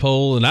stadium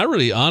poll, and I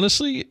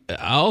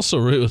also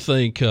really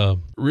think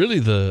really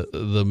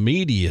the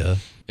media.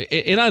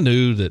 And I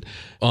knew that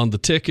on the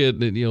ticket,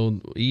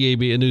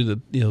 EAB, I knew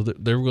that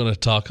they were going to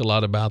talk a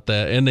lot about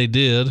that, and they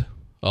did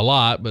a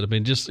lot. But I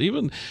mean, just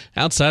even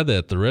outside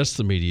that, the rest of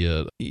the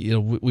media,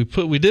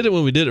 we did it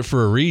when we did it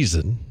for a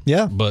reason.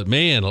 Yeah. But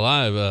man, a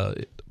lot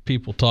of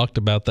people talked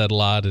about that a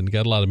lot and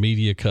got a lot of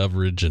media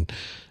coverage, and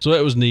so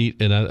that was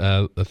neat. And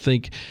I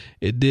think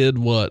it did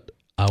what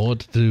I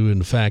want to do in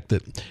the fact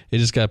that it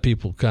just got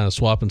people kind of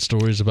swapping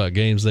stories about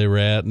games they were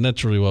at, and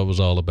that's really what it was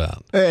all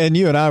about. And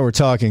you and I were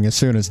talking as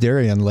soon as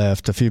Darion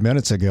left a few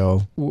minutes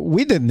ago.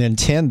 We didn't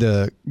intend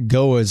to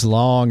go as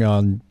long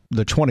on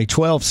the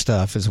 2012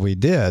 stuff as we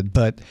did,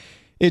 but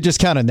it just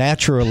kind of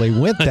naturally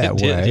went that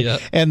way. Yeah.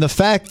 And the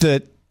fact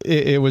that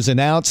it was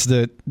announced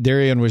that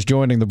Darion was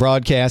joining the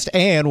broadcast,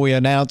 and we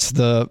announced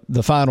the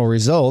final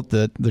result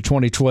that the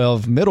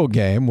 2012 middle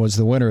game was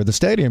the winner of the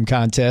stadium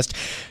contest,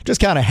 just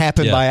kind of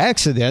happened by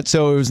accident.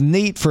 So it was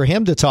neat for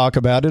him to talk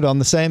about it on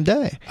the same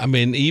day. I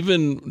mean,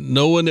 even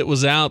knowing it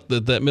was out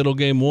that middle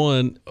game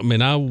won, I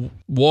mean, I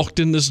walked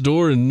in this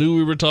door and knew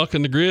we were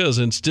talking to Grizz,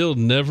 and still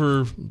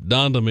never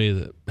dawned on me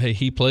that, hey,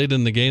 he played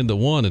in the game that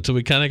won until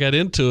we kind of got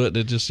into it.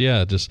 It just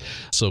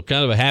so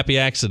kind of a happy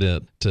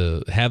accident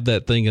to have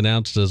that thing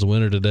announced as a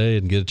winner today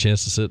and get a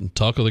chance to sit and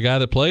talk with the guy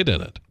that played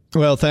in it.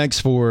 Well, thanks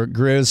for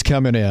Grizz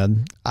coming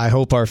in. I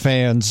hope our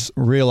fans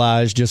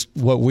realize just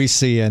what we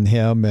see in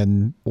him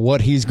and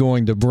what he's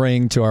going to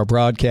bring to our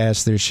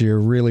broadcast this year.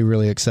 Really,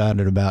 really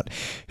excited about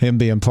him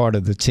being part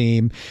of the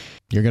team.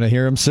 You're going to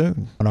hear him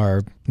soon on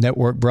our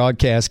network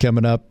broadcast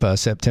coming up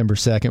September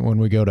 2nd when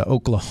we go to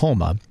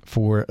Oklahoma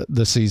for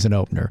the season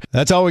opener.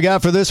 That's all we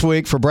got for this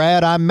week. For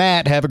Brad, I'm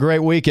Matt. Have a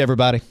great week,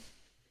 everybody.